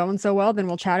things aren't going so well, then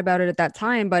we'll chat about it at that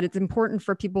time. But it's important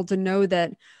for people to know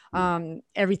that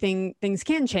things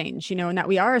can change, and that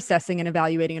we are assessing and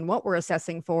evaluating, and what we're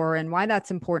assessing for, and why that's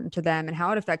important to them, and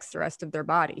how it affects the rest of their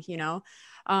body,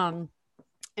 and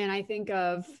I think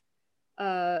of,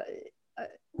 I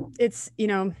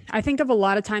think of a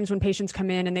lot of times when patients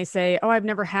come in and they say, I've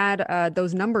never had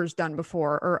those numbers done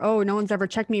before, or, no one's ever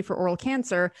checked me for oral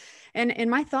cancer. And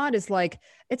my thought is like,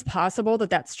 it's possible that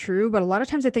that's true, but a lot of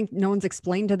times I think no one's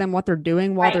explained to them what they're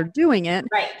doing while they're doing it.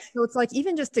 Right. So it's like,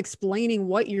 even just explaining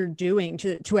what you're doing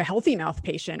to a healthy mouth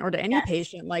patient or to any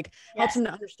patient, like helps them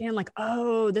to understand, like,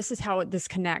 this is how this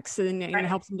connects. And it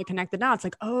helps them to connect the dots.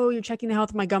 Like, you're checking the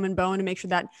health of my gum and bone to make sure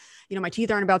that, my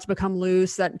teeth aren't about to become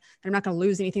loose, that I'm not going to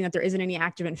lose anything, that there isn't any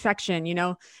active infection.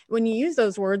 When you use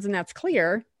those words and that's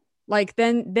clear, like,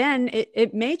 then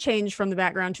it may change from the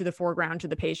background to the foreground to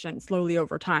the patient slowly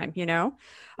over time.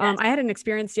 I had an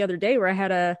experience the other day where I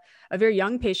had a very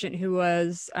young patient who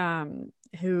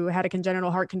had a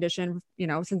congenital heart condition,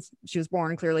 since she was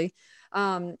born, clearly.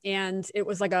 And it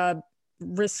was like a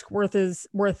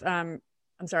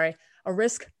a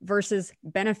risk versus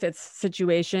benefits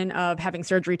situation of having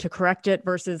surgery to correct it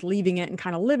versus leaving it and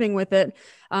kind of living with it.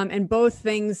 And both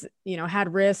things,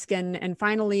 had risk, and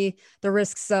finally the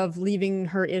risks of leaving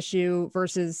her issue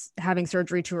versus having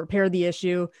surgery to repair the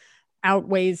issue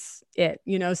outweighs it,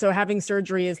 so having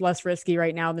surgery is less risky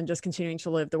right now than just continuing to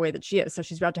live the way that she is. So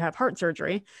she's about to have heart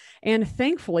surgery. And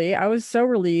thankfully, I was so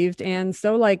relieved and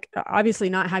so obviously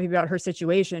not happy about her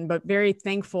situation, but very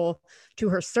thankful to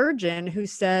her surgeon who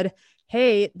said,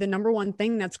 hey, the number one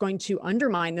thing that's going to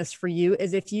undermine this for you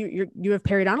is if you have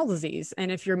periodontal disease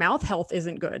and if your mouth health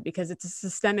isn't good, because it's a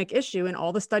systemic issue. And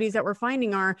all the studies that we're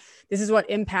finding are, this is what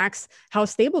impacts how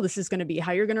stable this is going to be,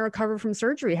 how you're going to recover from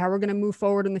surgery, how we're going to move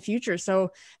forward in the future.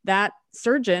 So that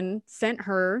surgeon sent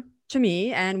her to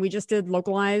me and we just did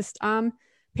localized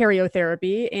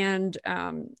periotherapy and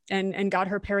got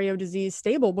her perio disease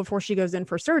stable before she goes in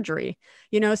for surgery,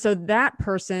 so that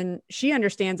person, she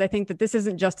understands, I think, that this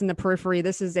isn't just in the periphery.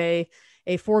 This is a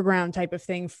foreground type of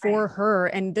thing for her.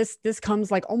 And this comes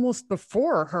almost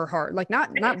before her heart,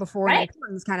 not before an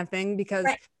importance kind of thing, because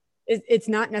it's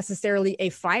not necessarily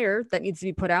a fire that needs to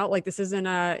be put out. This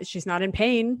isn't she's not in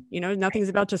pain, nothing's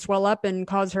about to swell up and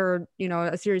cause her,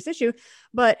 a serious issue,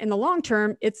 but in the long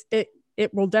term,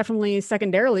 it will definitely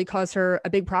secondarily cause her a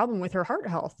big problem with her heart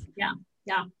health. Yeah.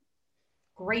 Yeah.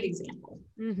 Great example.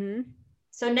 Mm-hmm.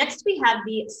 So next we have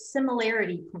the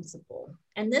similarity principle.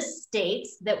 And this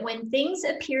states that when things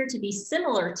appear to be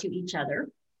similar to each other,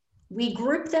 we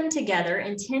group them together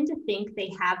and tend to think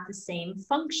they have the same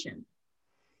function.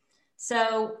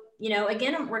 So,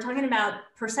 again, we're talking about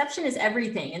perception is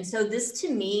everything. And so this to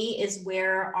me is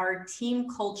where our team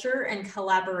culture and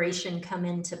collaboration come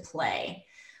into play.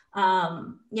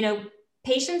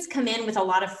 Patients come in with a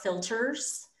lot of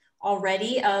filters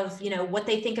already of, what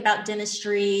they think about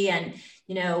dentistry and,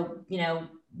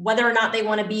 whether or not they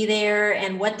want to be there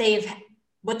and what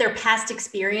their past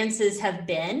experiences have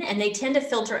been. And they tend to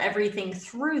filter everything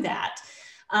through that.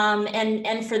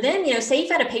 And for them, say you've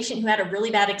had a patient who had a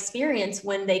really bad experience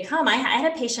when they come. I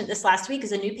had a patient this last week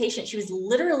as a new patient. She was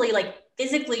literally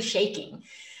physically shaking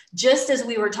just as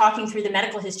we were talking through the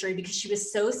medical history because she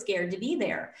was so scared to be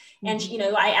there. And,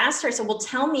 I asked her, I said, well,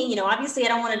 tell me, obviously I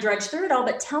don't want to drudge through it all,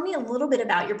 but tell me a little bit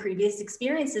about your previous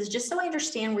experiences, just so I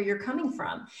understand where you're coming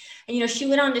from. And, she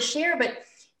went on to share,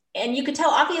 and you could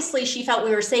tell, obviously she felt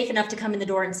we were safe enough to come in the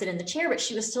door and sit in the chair, but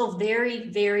she was still very,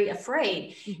 very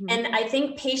afraid. Mm-hmm. And I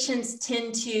think patients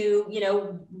tend to,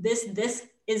 this is,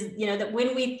 that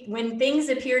when things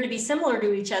appear to be similar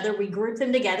to each other, we group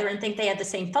them together and think they have the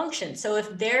same function. So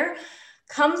if their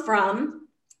come from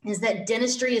is that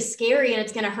dentistry is scary and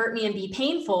it's going to hurt me and be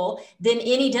painful, then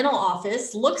any dental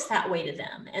office looks that way to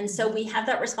them. And so we have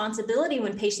that responsibility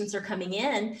when patients are coming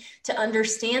in to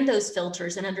understand those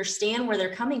filters and understand where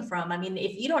they're coming from. I mean,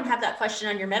 if you don't have that question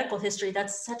on your medical history,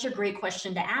 that's such a great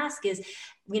question to ask is,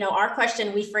 our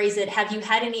question, we phrase it, have you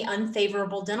had any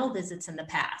unfavorable dental visits in the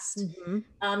past?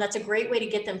 Mm-hmm. That's a great way to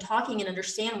get them talking and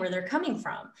understand where they're coming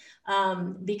from.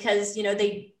 Because,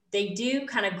 they do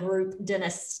kind of group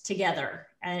dentists together.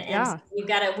 And so we've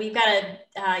got to,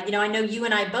 I know you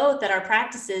and I both at our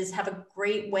practices have a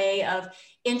great way of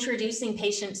introducing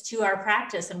patients to our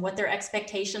practice and what their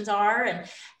expectations are and,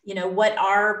 what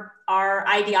our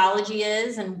ideology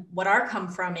is and what our come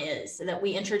from is so that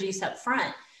we introduce up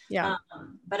front. Yeah.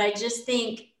 But I just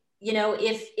think,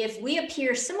 if we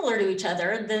appear similar to each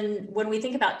other, then when we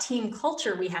think about team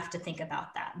culture, we have to think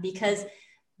about that because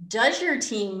does your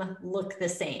team look the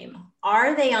same?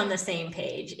 Are they on the same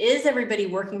page? Is everybody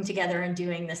working together and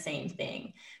doing the same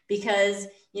thing? Because,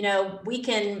 we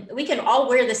can all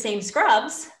wear the same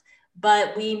scrubs,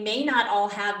 but we may not all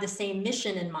have the same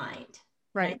mission in mind.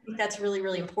 Right. I think that's really,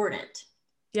 really important.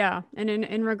 Yeah. And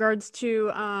in regards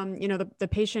to, the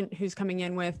patient who's coming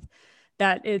in with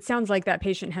that, it sounds like that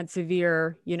patient had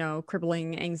severe,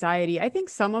 crippling anxiety. I think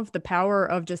some of the power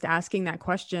of just asking that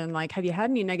question, have you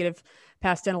had any negative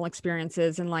past dental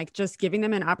experiences and just giving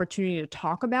them an opportunity to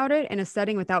talk about it in a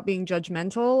setting without being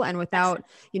judgmental and without,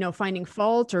 finding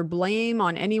fault or blame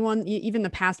on anyone, even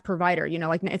the past provider,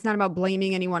 it's not about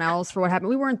blaming anyone else for what happened.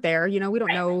 We weren't there, we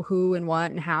don't know who and what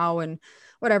and how and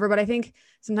whatever. But I think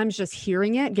sometimes just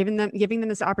hearing it, giving them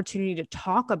this opportunity to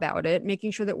talk about it, making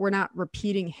sure that we're not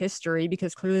repeating history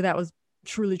because clearly that was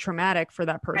truly traumatic for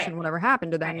that person, whatever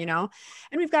happened to them, And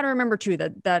we've got to remember too,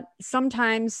 that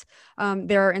sometimes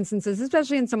there are instances,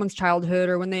 especially in someone's childhood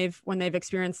or when they've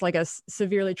experienced a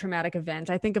severely traumatic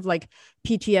event. I think of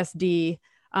PTSD,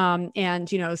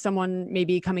 and, someone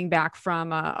maybe coming back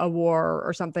from a war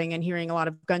or something and hearing a lot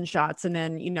of gunshots and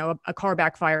then, a car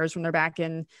backfires when they're back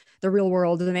in the real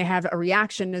world and they have a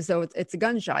reaction as though it's a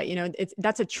gunshot,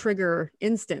 that's a trigger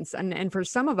instance. And for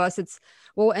some of us,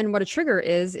 and what a trigger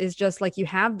is just you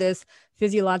have this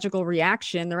physiological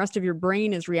reaction. The rest of your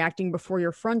brain is reacting before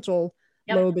your frontal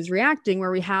lobe is reacting,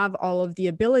 where we have all of the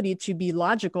ability to be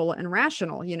logical and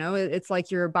rational. You know, it's like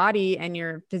your body and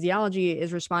your physiology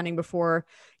is responding before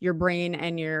your brain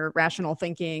and your rational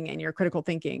thinking and your critical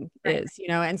thinking is, you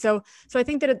know? And so I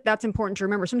think that that's important to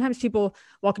remember. Sometimes people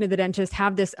walk into the dentist,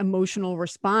 have this emotional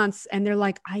response, and they're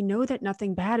like, I know that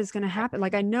nothing bad is going to happen.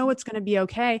 Like, I know it's going to be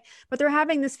okay, but they're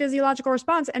having this physiological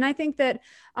response. And I think that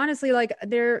honestly, like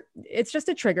it's just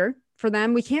a trigger for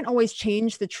them. We can't always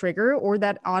change the trigger or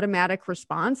that automatic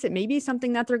response. It may be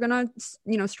something that they're going to,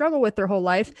 you know, struggle with their whole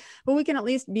life, but we can at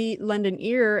least lend an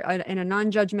ear in a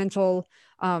non-judgmental,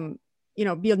 you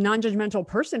know, be a non-judgmental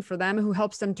person for them who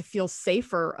helps them to feel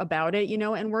safer about it, you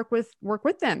know, and work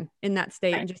with them in that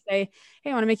state and just say,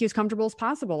 hey, I want to make you as comfortable as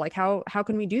possible. Like, how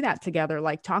can we do that together?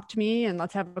 Like, talk to me and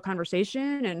let's have a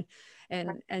conversation.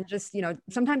 And just, you know,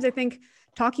 sometimes I think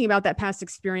talking about that past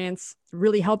experience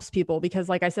really helps people because,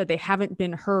 like I said, they haven't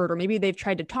been heard, or maybe they've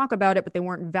tried to talk about it, but they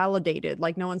weren't validated.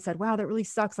 Like, no one said, wow, that really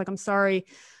sucks. Like, I'm sorry.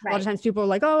 A lot of times people are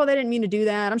like, oh, they didn't mean to do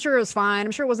that. I'm sure it was fine.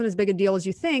 I'm sure it wasn't as big a deal as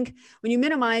you think. When you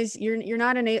minimize, you're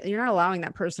not allowing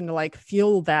that person to like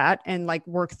feel that and like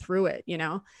work through it, you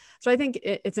know? So I think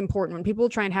it's important when people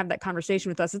try and have that conversation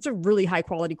with us. It's a really high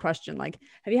quality question. Like,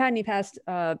 have you had any past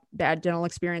bad dental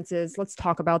experiences? Let's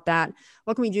talk about that.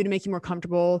 What can we do to make you more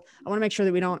comfortable? I want to make sure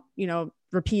that we don't, you know,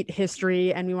 repeat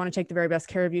history, and we want to take the very best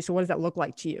care of you. So what does that look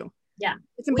like to you? Yeah.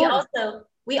 It's important.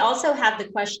 We also have the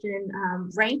question,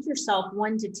 rank yourself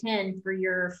 1 to 10 for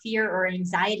your fear or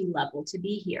anxiety level to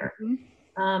be here. Mm-hmm.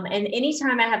 And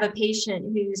anytime I have a patient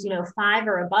who's, you know, 5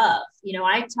 or above, you know,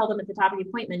 I tell them at the top of the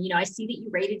appointment, you know, I see that you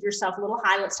rated yourself a little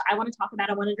high. I want to talk about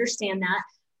it. I want to understand that.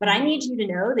 But I need you to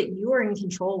know that you are in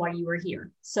control while you are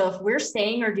here. So if we're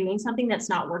saying or doing something that's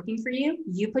not working for you,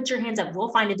 you put your hands up,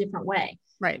 we'll find a different way.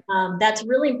 Right. That's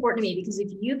really important to me, because if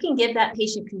you can give that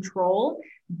patient control,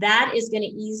 that is going to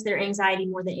ease their anxiety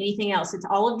more than anything else. It's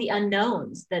all of the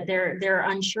unknowns that they're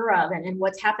unsure of and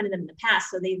what's happened to them in the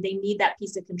past. So they need that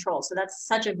piece of control. So that's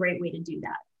such a great way to do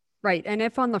that. Right. And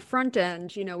if on the front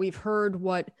end, you know, we've heard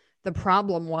what the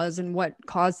problem was and what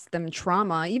caused them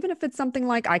trauma, even if it's something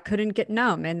like I couldn't get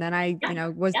numb and then I, you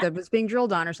know, was being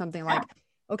drilled on or something like,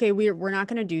 okay, we're not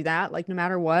going to do that. Like, no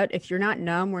matter what, if you're not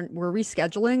numb, we're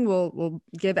rescheduling. We'll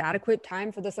give adequate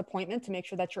time for this appointment to make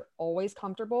sure that you're always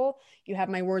comfortable. You have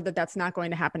my word that that's not going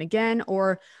to happen again.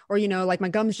 Or, you know, like my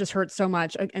gums just hurt so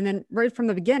much. And then right from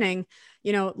the beginning,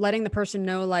 you know, letting the person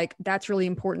know, like, that's really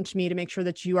important to me to make sure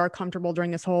that you are comfortable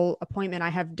during this whole appointment. I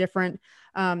have different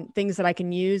things that I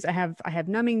can use. I have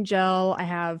numbing gel. I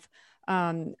have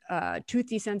tooth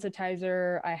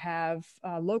desensitizer. I have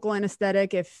local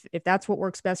anesthetic. If that's what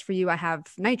works best for you, I have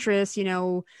nitrous. You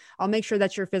know, I'll make sure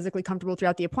that you're physically comfortable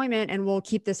throughout the appointment, and we'll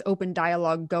keep this open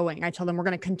dialogue going. I tell them we're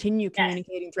going to continue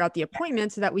communicating throughout the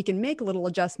appointment so that we can make little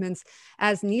adjustments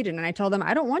as needed. And I tell them,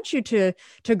 I don't want you to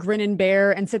grin and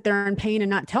bear and sit there in pain and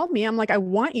not tell me. I'm like, I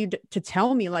want you to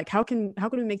tell me, like, how can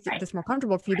we make this more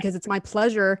comfortable for you? Because it's my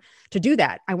pleasure to do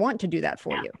that. I want to do that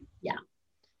for you. Yeah.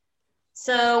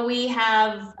 So we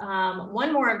have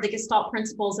one more of the Gestalt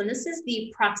principles, and this is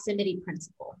the proximity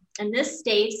principle. And this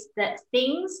states that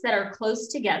things that are close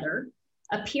together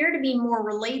appear to be more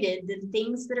related than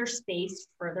things that are spaced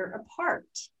further apart.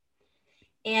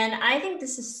 And I think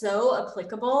this is so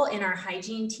applicable in our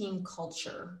hygiene team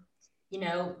culture. You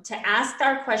know, to ask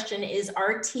our question, is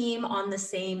our team on the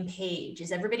same page?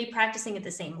 Is everybody practicing at the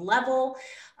same level?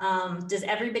 Does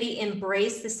everybody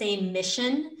embrace the same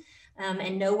mission?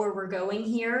 And know where we're going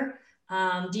here?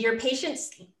 Do your patients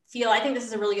feel, I think this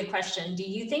is a really good question. Do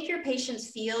you think your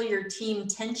patients feel your team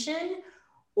tension,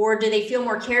 or do they feel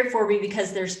more cared for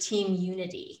because there's team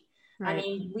unity? Right. I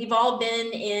mean, we've all been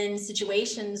in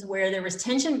situations where there was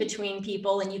tension between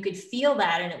people and you could feel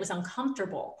that and it was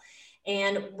uncomfortable.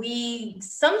 And we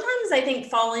sometimes, I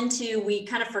think, we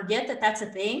kind of forget that that's a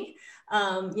thing.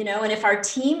 You know, and if our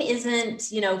team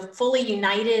isn't, you know, fully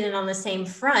united and on the same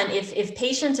front, if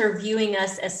patients are viewing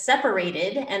us as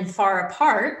separated and far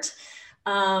apart,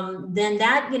 then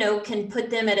that, you know, can put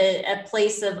them at a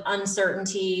place of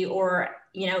uncertainty or,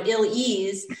 you know, ill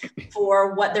ease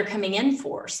for what they're coming in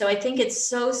for. So I think it's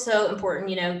so, so important.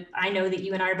 You know, I know that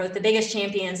you and I are both the biggest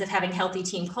champions of having healthy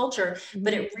team culture,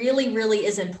 but it really, really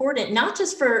is important, not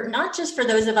just for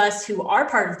those of us who are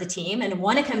part of the team and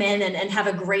want to come in and have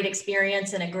a great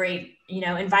experience and a great, you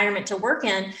know, environment to work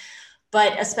in,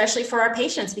 but especially for our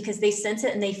patients, because they sense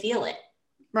it and they feel it.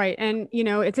 Right. And,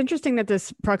 it's interesting that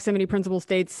this proximity principle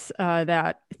states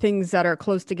that things that are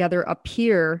close together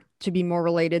appear to be more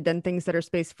related than things that are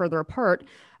spaced further apart,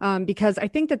 because I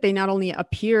think that they not only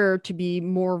appear to be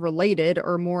more related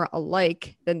or more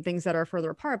alike than things that are further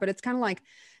apart, but it's kind of like,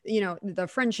 the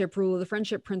friendship rule, the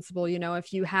friendship principle.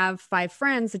 If you have 5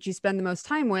 friends that you spend the most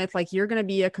time with, like, you're going to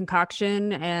be a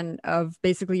concoction and of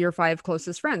basically your 5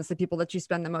 closest friends, the people that you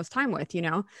spend the most time with,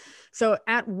 So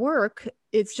at work,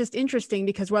 it's just interesting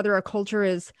because whether a culture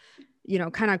is,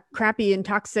 kind of crappy and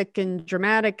toxic and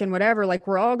dramatic and whatever, like,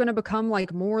 we're all going to become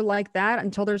like more like that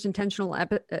until there's intentional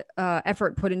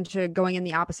effort put into going in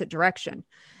the opposite direction.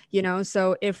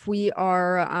 So if we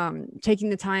are taking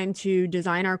the time to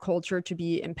design our culture to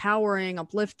be empowering,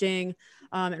 uplifting,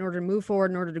 in order to move forward,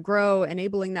 in order to grow,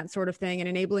 enabling that sort of thing, and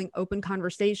enabling open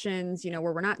conversations, where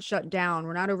we're not shut down,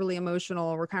 we're not overly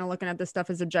emotional, we're kind of looking at this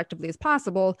stuff as objectively as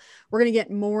possible, we're going to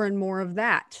get more and more of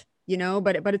that,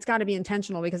 but it's got to be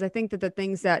intentional, because I think that the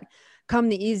things that come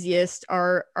the easiest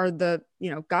are the,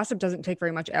 gossip doesn't take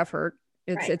very much effort.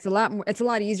 It's a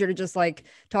lot easier to just like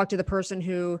talk to the person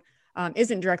who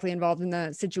isn't directly involved in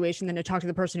the situation than to talk to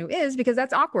the person who is, because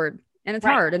that's awkward and it's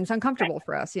hard and it's uncomfortable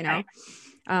for us,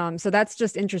 So that's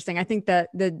just interesting. I think that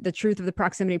the truth of the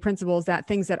proximity principle is that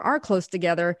things that are close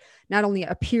together not only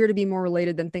appear to be more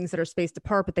related than things that are spaced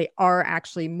apart, but they are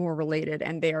actually more related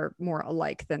and they are more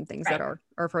alike than things that are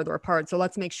further apart. So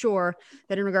let's make sure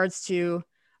that in regards to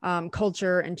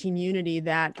culture and team unity,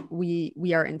 that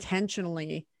we are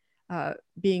intentionally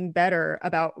being better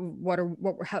about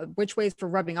which ways we're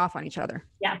rubbing off on each other.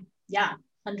 Yeah.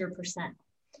 100%.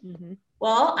 Mm-hmm.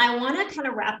 Well, I want to kind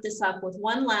of wrap this up with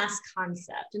one last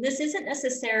concept. And this isn't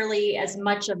necessarily as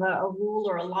much of a rule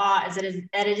or a law as it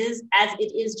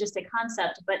is just a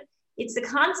concept, but it's the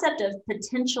concept of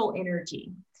potential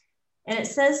energy. And it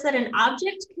says that an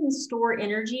object can store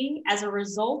energy as a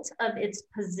result of its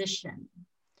position.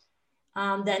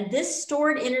 Then this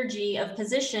stored energy of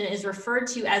position is referred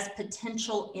to as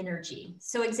potential energy.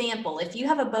 So example, if you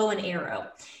have a bow and arrow,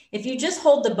 if you just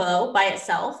hold the bow by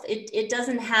itself, it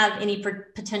doesn't have any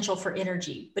potential for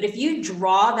energy. But if you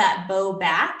draw that bow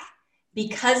back,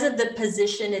 because of the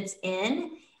position it's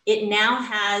in, it now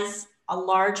has a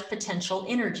large potential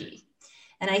energy.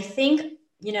 And I think,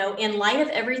 in light of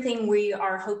everything we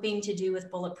are hoping to do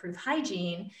with Bulletproof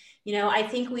Hygiene, I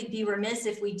think we'd be remiss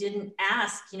if we didn't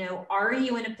ask, are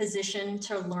you in a position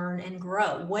to learn and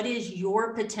grow? What is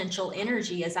your potential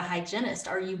energy as a hygienist?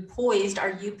 Are you poised?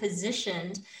 Are you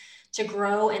positioned to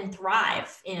grow and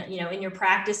thrive in your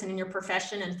practice and in your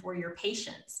profession and for your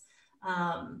patients?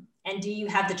 And do you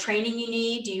have the training you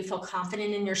need? Do you feel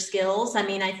confident in your skills? I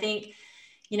mean, I think,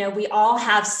 we all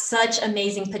have such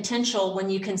amazing potential when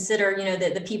you consider,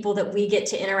 the people that we get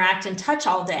to interact and touch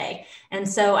all day. And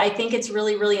so I think it's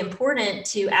really, really important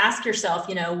to ask yourself,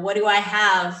 what do I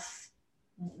have?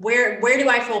 Where do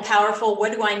I feel powerful?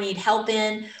 What do I need help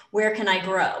in? Where can I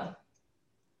grow?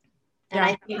 And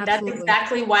I think that's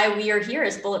exactly why we are here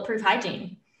as Bulletproof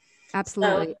Hygiene.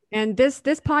 Absolutely. So, and this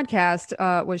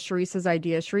podcast was Sharice's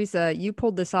idea. Sharice, you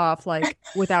pulled this off like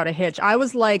without a hitch. I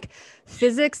was like,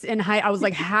 physics and I was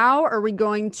like, how are we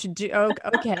going to do?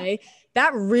 Okay.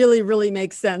 That really, really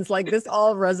makes sense. Like, this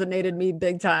all resonated me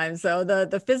big time. So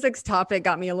the physics topic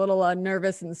got me a little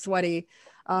nervous and sweaty.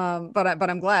 But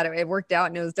I'm glad it worked out,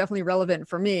 and it was definitely relevant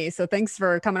for me. So thanks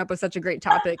for coming up with such a great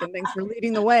topic, and thanks for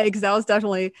leading the way, because I was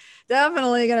definitely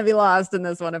going to be lost in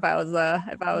this one if I was.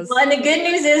 Well, and the good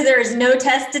news is there is no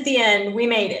test at the end. We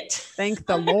made it. Thank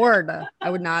the Lord. I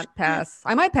would not pass.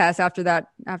 I might pass after that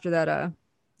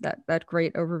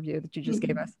great overview that you just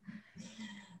gave us.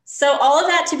 So all of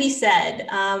that to be said,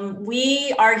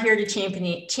 we are here to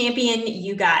champion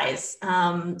you guys.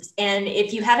 And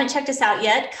if you haven't checked us out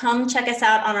yet, come check us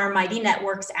out on our Mighty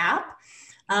Networks app,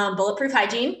 Bulletproof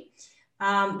Hygiene.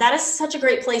 That is such a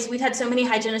great place. We've had so many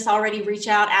hygienists already reach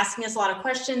out, asking us a lot of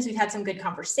questions. We've had some good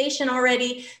conversation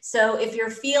already. So if you're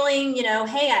feeling,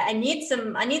 hey, I need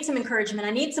some encouragement.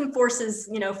 I need some forces,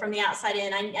 from the outside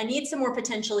in. I need some more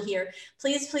potential here.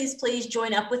 Please, please, please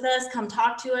join up with us. Come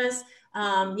talk to us.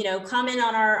 Comment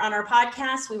on our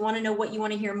podcast. We want to know what you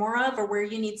want to hear more of or where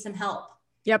you need some help.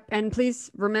 Yep. And please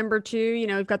remember to,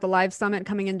 we've got the live summit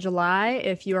coming in July.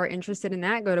 If you are interested in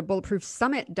that, go to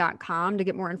bulletproofsummit.com to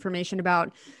get more information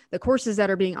about the courses that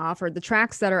are being offered, the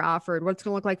tracks that are offered, what it's going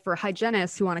to look like for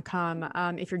hygienists who want to come.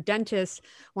 If your dentist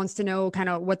wants to know kind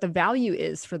of what the value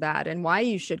is for that and why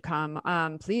you should come,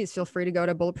 please feel free to go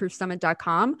to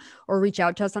bulletproofsummit.com or reach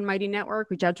out to us on Mighty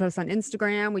Network, reach out to us on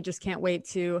Instagram. We just can't wait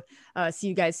to see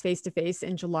you guys face to face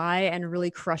in July and really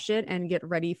crush it and get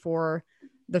ready for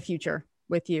the future.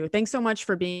 with you. Thanks so much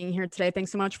for being here today.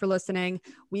 Thanks so much for listening.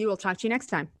 We will talk to you next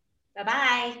time.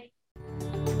 Bye-bye.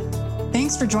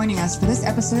 Thanks for joining us for this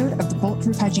episode of the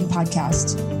Bulletproof Hygiene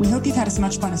Podcast. We hope you've had as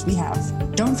much fun as we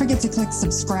have. Don't forget to click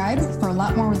subscribe for a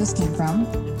lot more where this came from.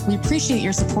 We appreciate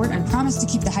your support and promise to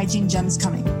keep the hygiene gems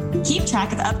coming. Keep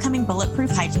track of upcoming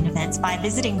Bulletproof Hygiene events by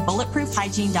visiting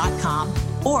bulletproofhygiene.com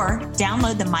or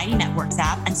download the Mighty Networks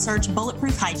app and search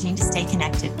Bulletproof Hygiene to stay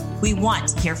connected. We want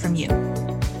to hear from you.